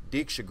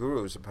Diksha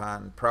Gurus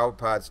upon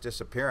Prabhupada's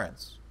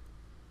disappearance.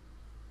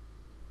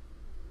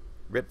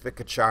 Ritvik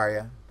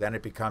Acharya, then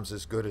it becomes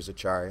as good as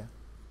Acharya,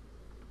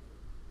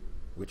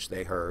 which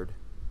they heard,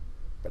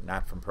 but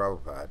not from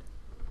Prabhupada.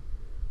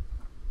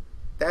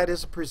 That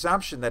is a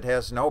presumption that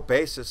has no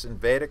basis in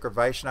Vedic or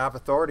Vaishnava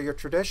authority or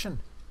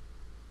tradition.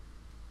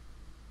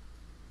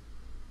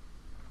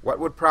 What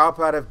would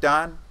Prabhupada have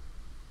done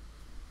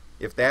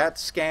if that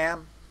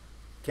scam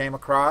came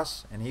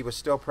across and he was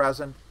still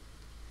present?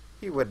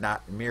 He would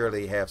not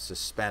merely have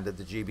suspended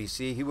the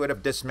G.B.C., he would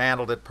have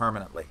dismantled it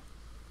permanently.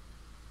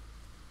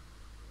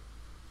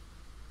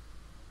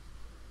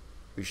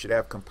 We should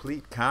have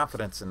complete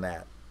confidence in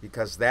that,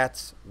 because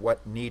that's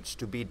what needs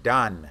to be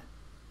done.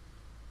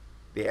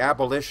 The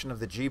abolition of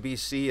the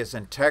G.B.C. is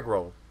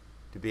integral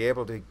to be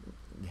able to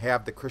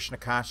have the Krishna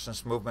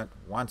consciousness movement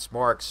once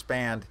more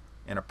expand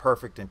in a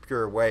perfect and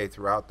pure way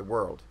throughout the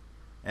world.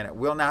 And it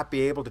will not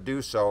be able to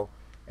do so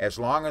as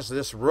long as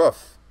this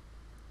roof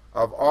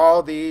of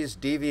all these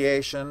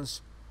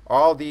deviations,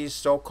 all these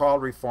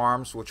so-called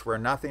reforms, which were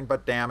nothing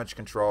but damage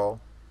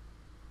control,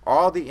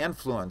 all the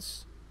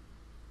influence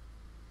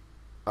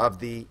of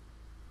the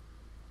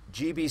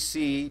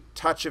G.B.C.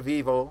 touch of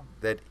evil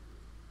that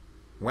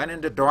went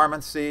into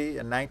dormancy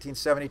in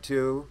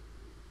 1972,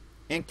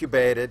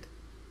 incubated,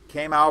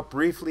 came out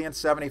briefly in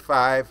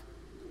 75,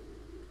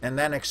 and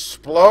then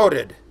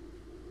exploded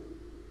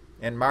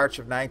in March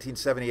of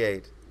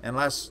 1978.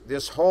 Unless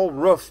this whole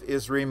roof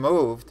is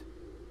removed,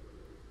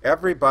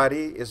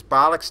 everybody is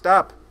bollocksed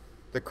up.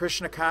 The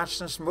Krishna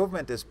consciousness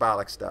movement is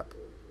bollocksed up.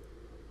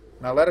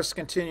 Now let us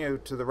continue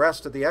to the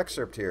rest of the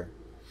excerpt here.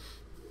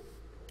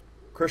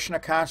 Krishna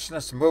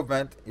consciousness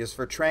movement is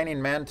for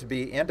training men to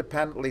be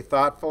independently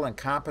thoughtful and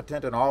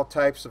competent in all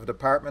types of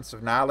departments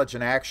of knowledge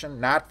and action,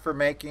 not for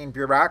making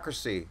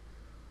bureaucracy.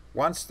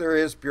 Once there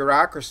is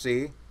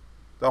bureaucracy,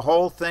 the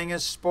whole thing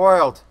is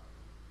spoiled.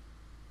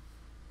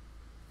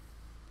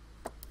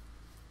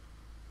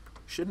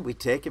 Shouldn't we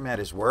take him at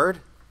his word?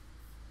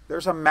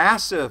 There's a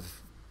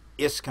massive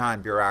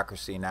ISKCON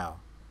bureaucracy now.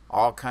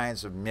 All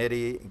kinds of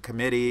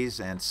committees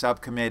and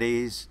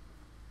subcommittees.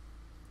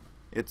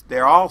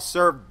 They're all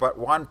served but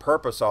one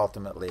purpose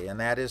ultimately, and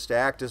that is to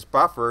act as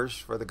buffers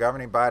for the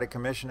Governing Body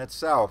Commission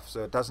itself,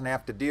 so it doesn't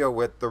have to deal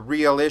with the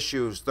real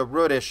issues, the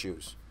root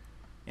issues.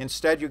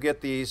 Instead, you get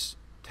these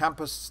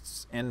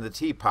tempests in the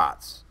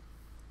teapots.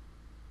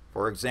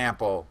 For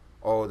example,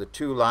 the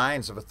 2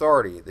 lines of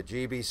authority, the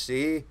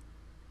G.B.C.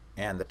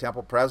 and the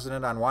temple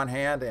president on one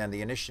hand and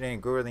the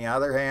initiating guru on the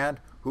other hand.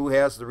 Who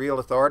has the real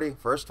authority?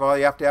 First of all,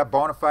 you have to have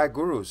bona fide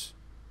gurus,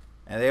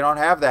 and they don't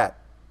have that.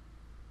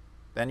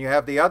 Then you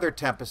have the other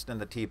tempest in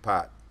the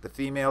teapot, the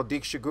female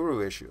Diksha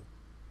Guru issue.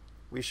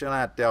 We shall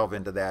not delve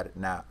into that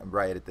now,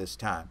 right at this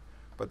time.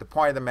 But the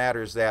point of the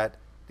matter is that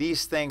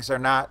these things are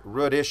not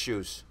root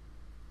issues.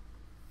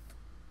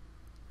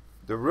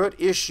 The root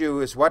issue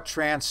is what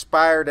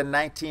transpired in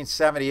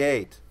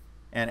 1978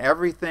 and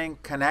everything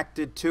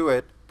connected to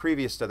it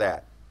previous to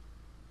that.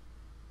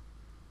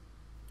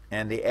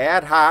 And the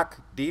ad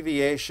hoc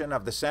deviation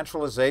of the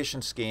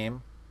centralization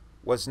scheme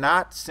was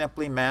not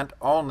simply meant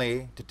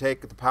only to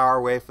take the power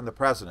away from the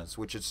presidents,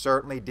 which it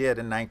certainly did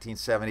in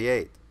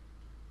 1978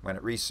 when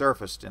it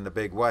resurfaced in the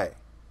big way.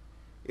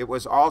 It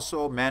was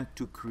also meant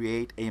to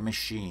create a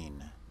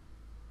machine,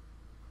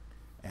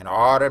 an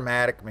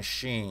automatic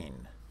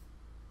machine,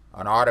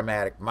 an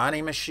automatic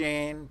money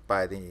machine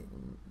by the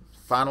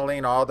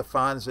funneling all the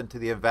funds into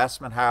the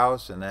investment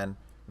house and then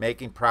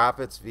making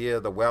profits via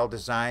the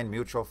well-designed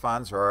mutual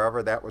funds or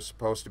however that was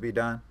supposed to be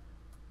done.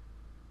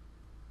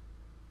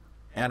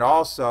 And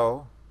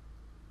also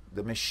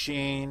the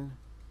machine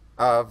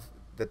of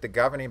that the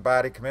governing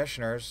body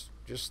commissioners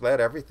just let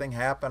everything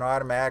happen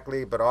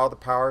automatically, but all the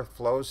power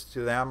flows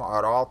to them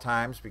at all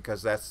times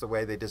because that's the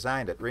way they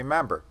designed it.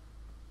 Remember,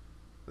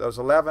 those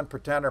 11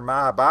 pretender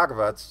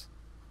Mahabhagavats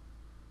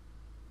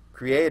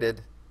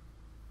created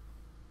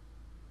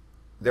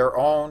their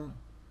own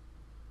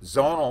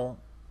zonal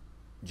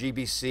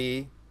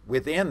G.B.C.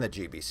 within the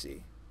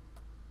G.B.C.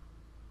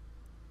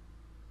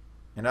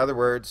 In other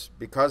words,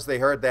 because they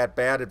heard that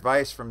bad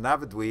advice from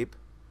Navadvip,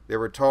 they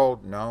were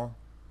told, no,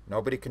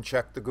 nobody can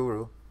check the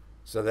guru.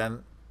 So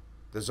then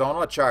the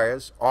zonal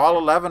acharyas, all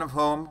 11 of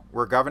whom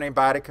were governing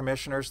body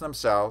commissioners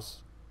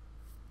themselves,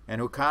 and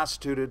who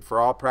constituted, for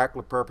all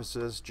practical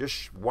purposes,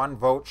 just one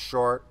vote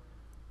short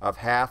of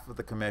half of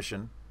the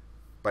commission,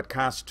 but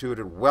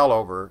constituted well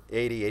over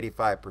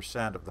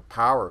 80–85% of the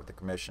power of the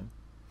commission.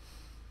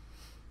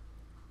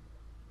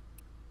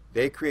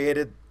 They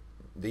created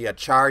the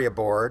Acharya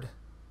board,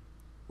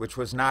 which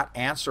was not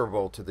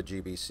answerable to the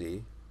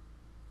G.B.C.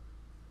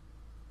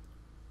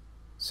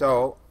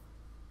 So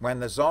when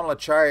the zonal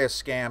Acharya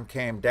scam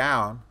came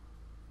down,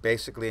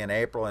 basically in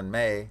April and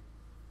May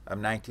of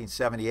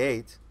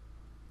 1978,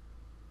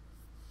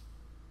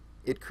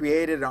 it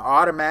created an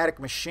automatic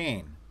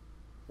machine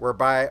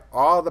whereby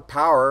all the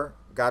power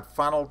got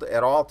funneled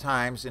at all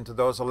times into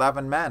those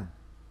 11 men.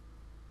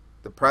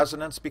 The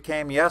presidents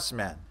became yes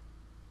men.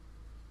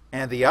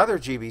 And the other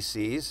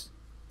G.B.Cs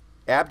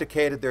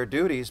abdicated their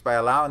duties by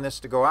allowing this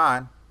to go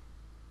on,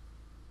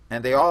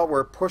 and they all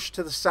were pushed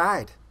to the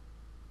side.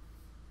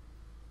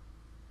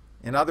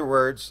 In other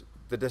words,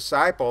 the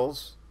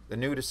disciples, the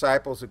new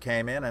disciples who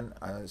came in, and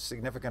a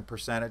significant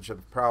percentage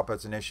of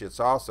Prabhupada's initiates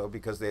also,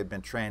 because they had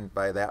been trained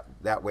by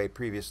that way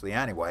previously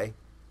anyway,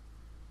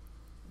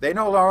 they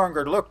no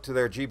longer looked to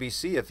their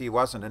G.B.C. if he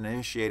wasn't an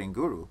initiating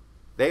guru.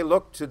 They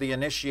looked to the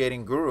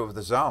initiating guru of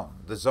the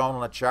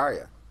zonal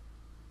acharya.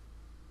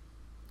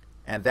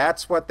 And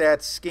that's what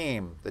that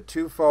scheme, the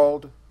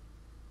twofold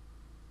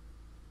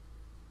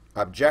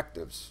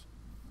objectives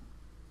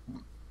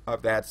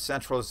of that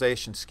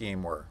centralization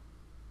scheme were.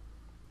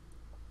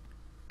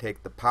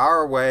 Take the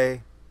power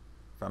away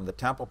from the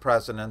temple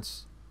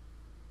presidents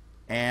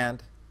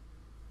and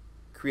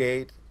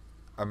create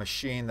a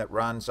machine that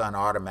runs on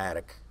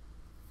automatic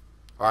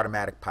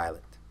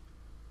pilot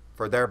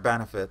for their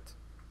benefit,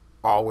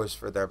 always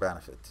for their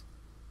benefit.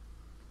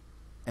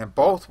 And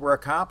both were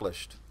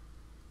accomplished.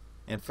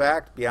 In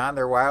fact, beyond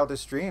their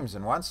wildest dreams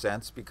in one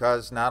sense,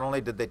 because not only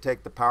did they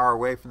take the power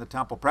away from the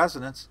temple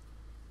presidents,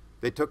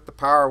 they took the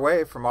power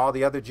away from all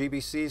the other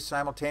G.B.Cs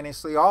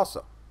simultaneously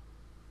also.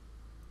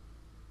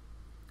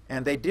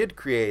 And they did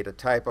create a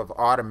type of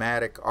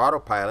automatic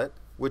autopilot,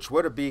 which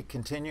would be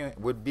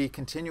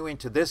continuing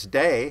to this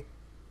day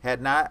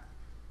had not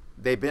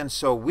they been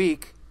so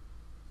weak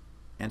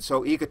and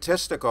so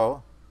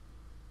egotistical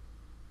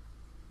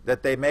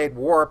that they made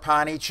war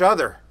upon each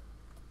other.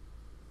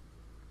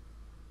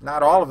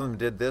 Not all of them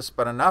did this,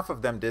 but enough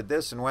of them did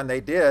this, and when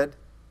they did,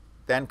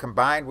 then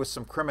combined with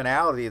some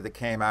criminality that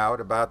came out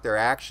about their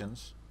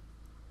actions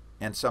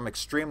and some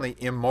extremely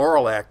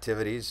immoral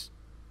activities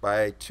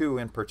by two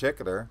in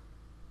particular,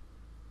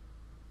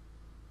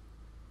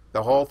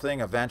 the whole thing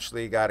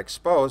eventually got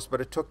exposed,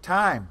 but it took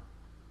time.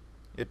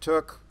 It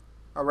took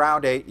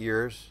around 8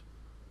 years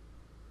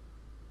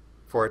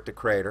for it to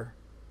crater.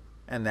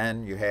 And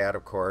then you had,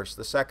 of course,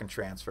 the second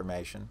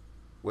transformation,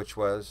 which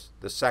was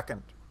the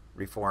second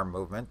reform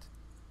movement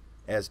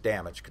as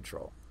damage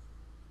control.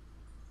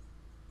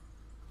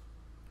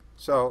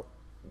 So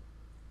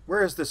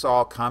where is this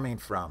all coming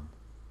from?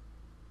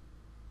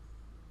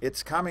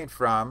 It's coming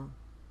from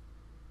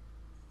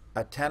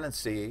a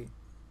tendency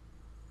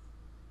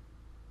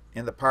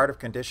in the part of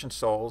conditioned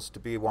souls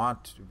to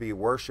want to be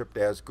worshipped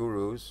as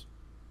gurus.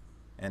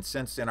 And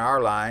since in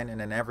our line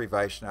and in every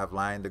Vaishnava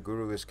line the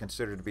guru is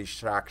considered to be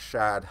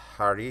Sakshat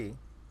Hari,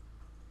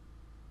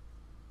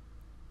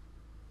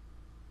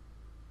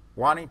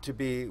 wanting to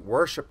be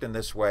worshipped in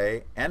this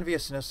way,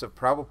 enviousness of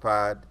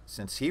Prabhupada,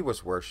 since he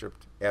was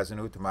worshipped as an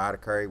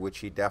Uttamadhikari, which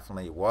he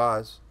definitely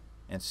was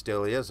and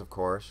still is, of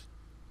course.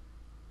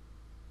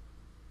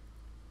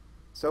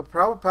 So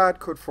Prabhupada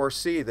could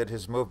foresee that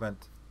his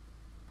movement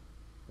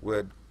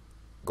would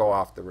go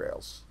off the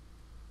rails.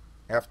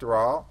 After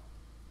all,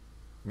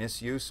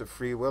 misuse of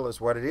free will is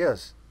what it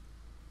is.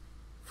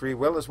 Free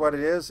will is what it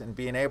is, and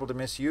being able to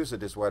misuse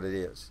it is what it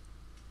is.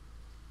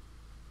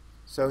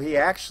 So he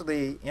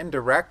actually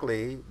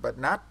indirectly, but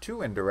not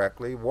too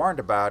indirectly, warned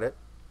about it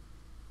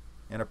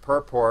in a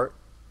purport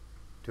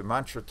to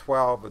Mantra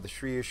 12 of the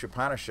Sri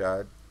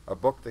Upanishad, a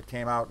book that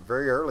came out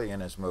very early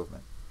in his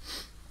movement.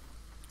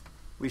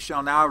 We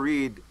shall now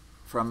read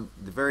from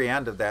the very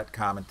end of that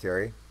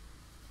commentary.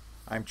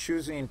 I'm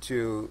choosing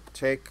to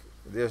take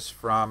this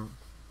from,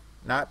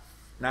 not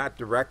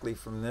directly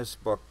from this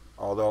book,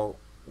 although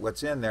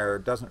what's in there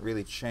doesn't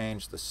really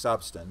change the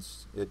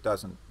substance.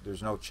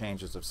 There's no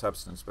changes of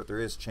substance, but there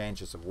is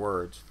changes of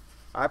words.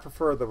 I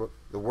prefer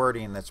the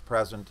wording that's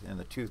present in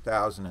the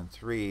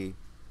 2003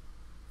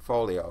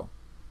 folio,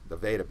 the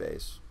Veda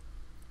base,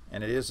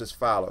 and it is as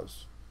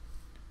follows.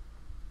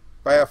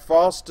 By a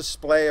false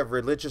display of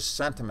religious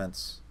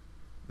sentiments,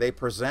 they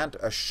present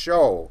a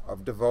show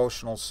of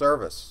devotional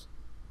service,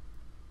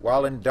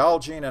 while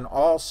indulging in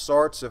all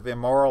sorts of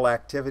immoral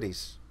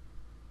activities.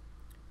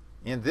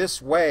 In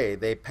this way,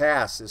 they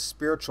pass as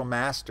spiritual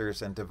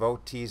masters and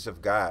devotees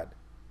of God.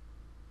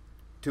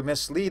 To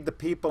mislead the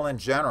people in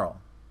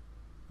general,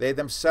 they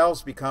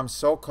themselves become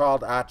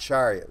so-called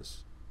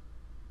acharyas,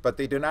 but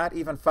they do not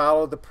even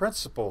follow the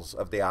principles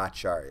of the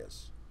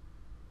acharyas.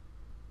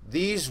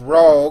 These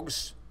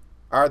rogues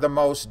are the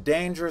most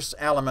dangerous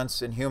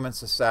elements in human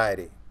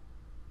society.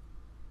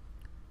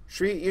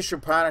 Sri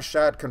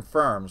Upanishad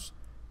confirms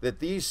that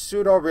these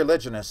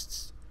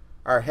pseudo-religionists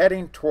are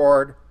heading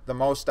toward the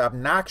most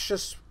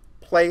obnoxious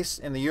place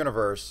in the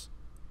universe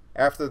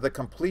after the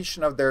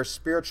completion of their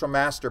spiritual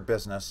master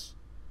business,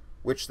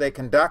 which they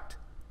conduct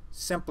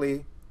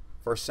simply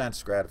for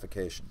sense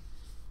gratification.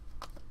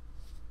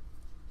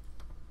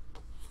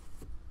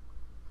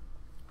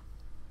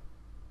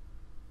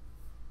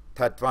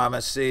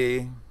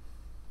 Tattvamasi.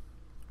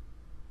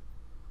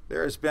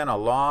 There has been a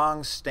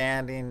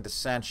long-standing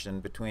dissension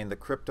between the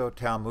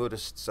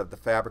crypto-Talmudists of the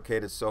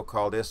fabricated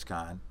so-called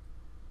ISKCON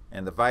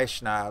and the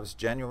Vaishnavas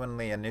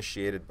genuinely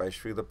initiated by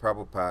Srila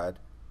Prabhupada,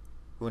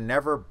 who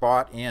never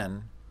bought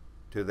in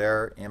to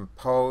their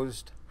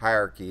imposed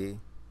hierarchy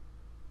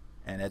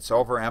and its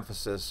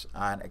overemphasis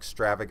on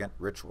extravagant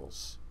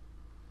rituals.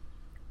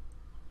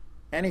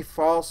 Any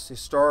false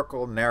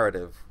historical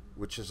narrative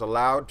which is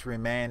allowed to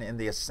remain in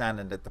the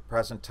ascendant at the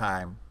present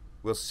time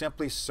will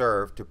simply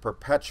serve to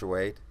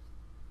perpetuate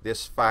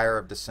this fire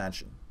of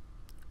dissension.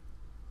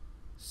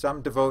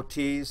 Some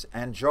devotees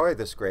enjoy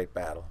this great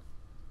battle.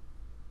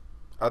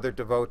 Other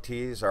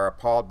devotees are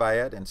appalled by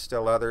it, and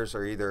still others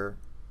are either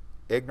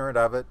ignorant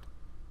of it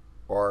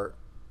or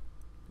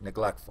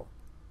neglectful.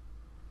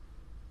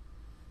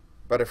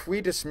 But if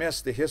we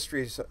dismiss the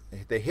history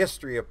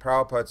of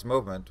Prabhupada's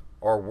movement,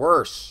 or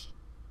worse,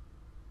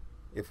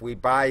 if we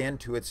buy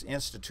into its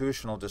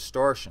institutional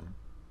distortion,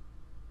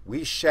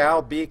 we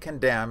shall be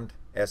condemned,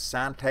 as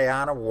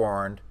Santayana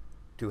warned,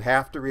 to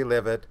have to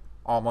relive it,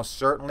 almost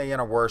certainly in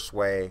a worse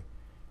way,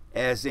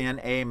 as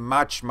in a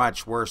much,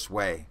 much worse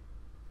way.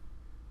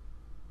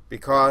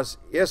 Because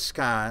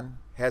ISKCON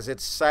has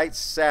its sights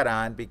set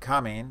on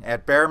becoming,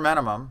 at bare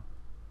minimum,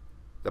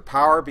 the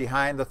power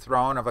behind the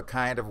throne of a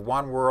kind of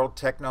one-world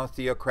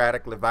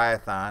techno-theocratic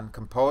leviathan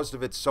composed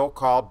of its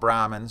so-called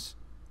Brahmins,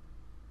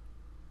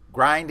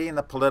 grinding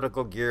the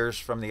political gears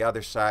from the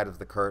other side of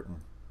the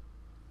curtain.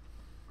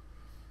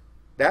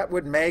 That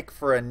would make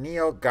for a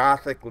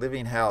neo-Gothic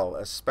living hell,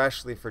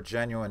 especially for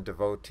genuine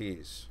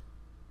devotees.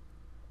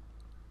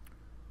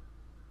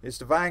 His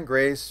Divine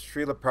Grace,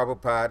 Srila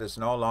Prabhupada, is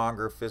no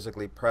longer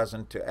physically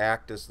present to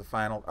act as the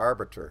final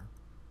arbiter.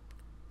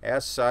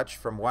 As such,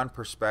 from one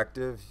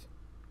perspective,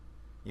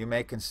 you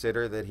may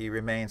consider that he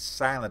remains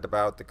silent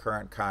about the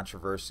current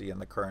controversy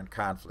and the current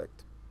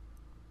conflict.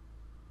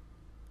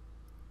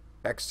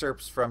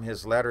 Excerpts from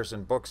his letters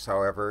and books,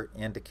 however,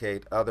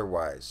 indicate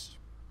otherwise.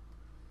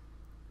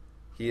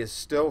 He is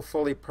still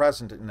fully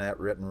present in that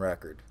written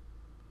record.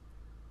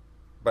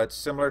 But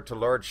similar to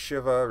Lord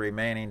Shiva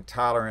remaining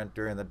tolerant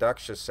during the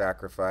Daksha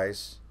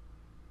sacrifice,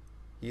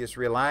 he is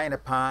relying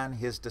upon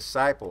his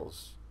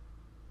disciples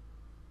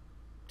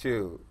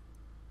to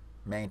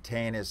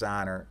maintain his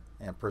honor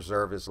and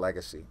preserve his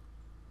legacy.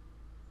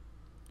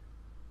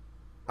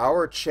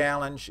 Our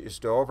challenge is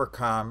to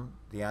overcome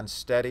the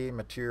unsteady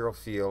material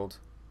field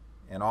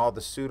and all the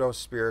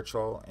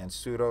pseudo-spiritual and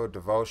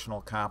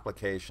pseudo-devotional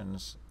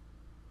complications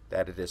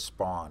that it has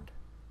spawned.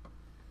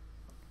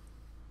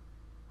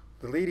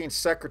 The leading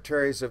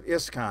secretaries of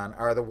ISKCON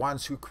are the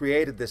ones who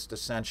created this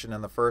dissension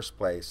in the first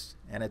place,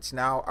 and it's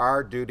now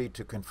our duty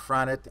to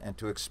confront it and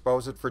to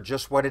expose it for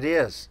just what it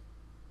is.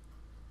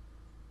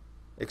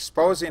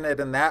 Exposing it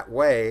in that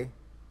way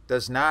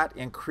does not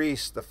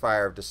increase the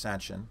fire of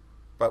dissension,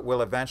 but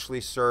will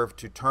eventually serve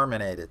to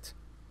terminate it.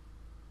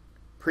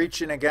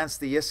 Preaching against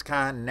the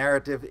ISKCON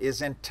narrative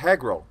is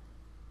integral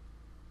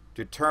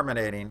to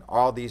terminating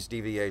all these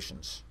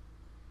deviations.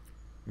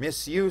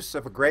 Misuse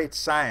of a great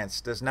science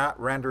does not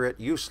render it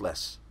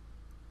useless,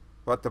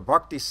 but the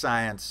bhakti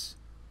science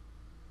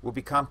will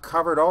become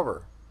covered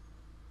over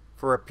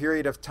for a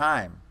period of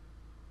time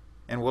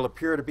and will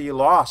appear to be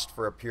lost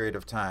for a period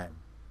of time.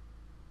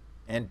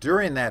 And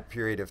during that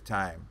period of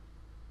time,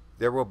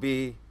 there will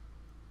be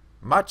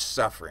much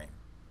suffering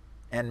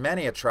and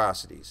many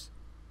atrocities.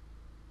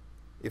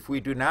 if we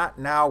do not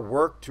now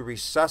work to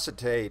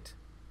resuscitate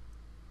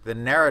the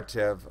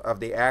narrative of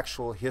the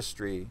actual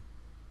history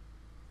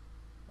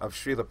of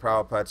Srila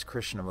Prabhupada's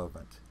Krishna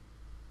movement.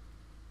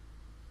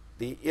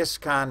 The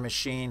ISKCON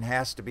machine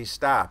has to be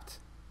stopped.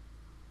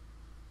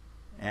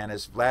 And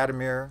as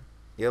Vladimir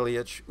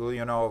Ilyich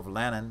Ulyanov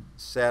Lenin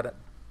said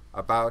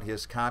about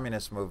his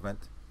communist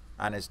movement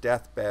on his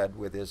deathbed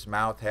with his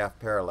mouth half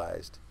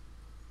paralyzed,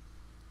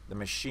 the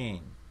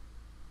machine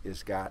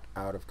is got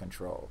out of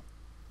control.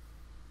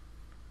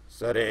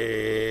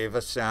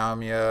 Sadeva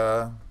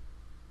Saumya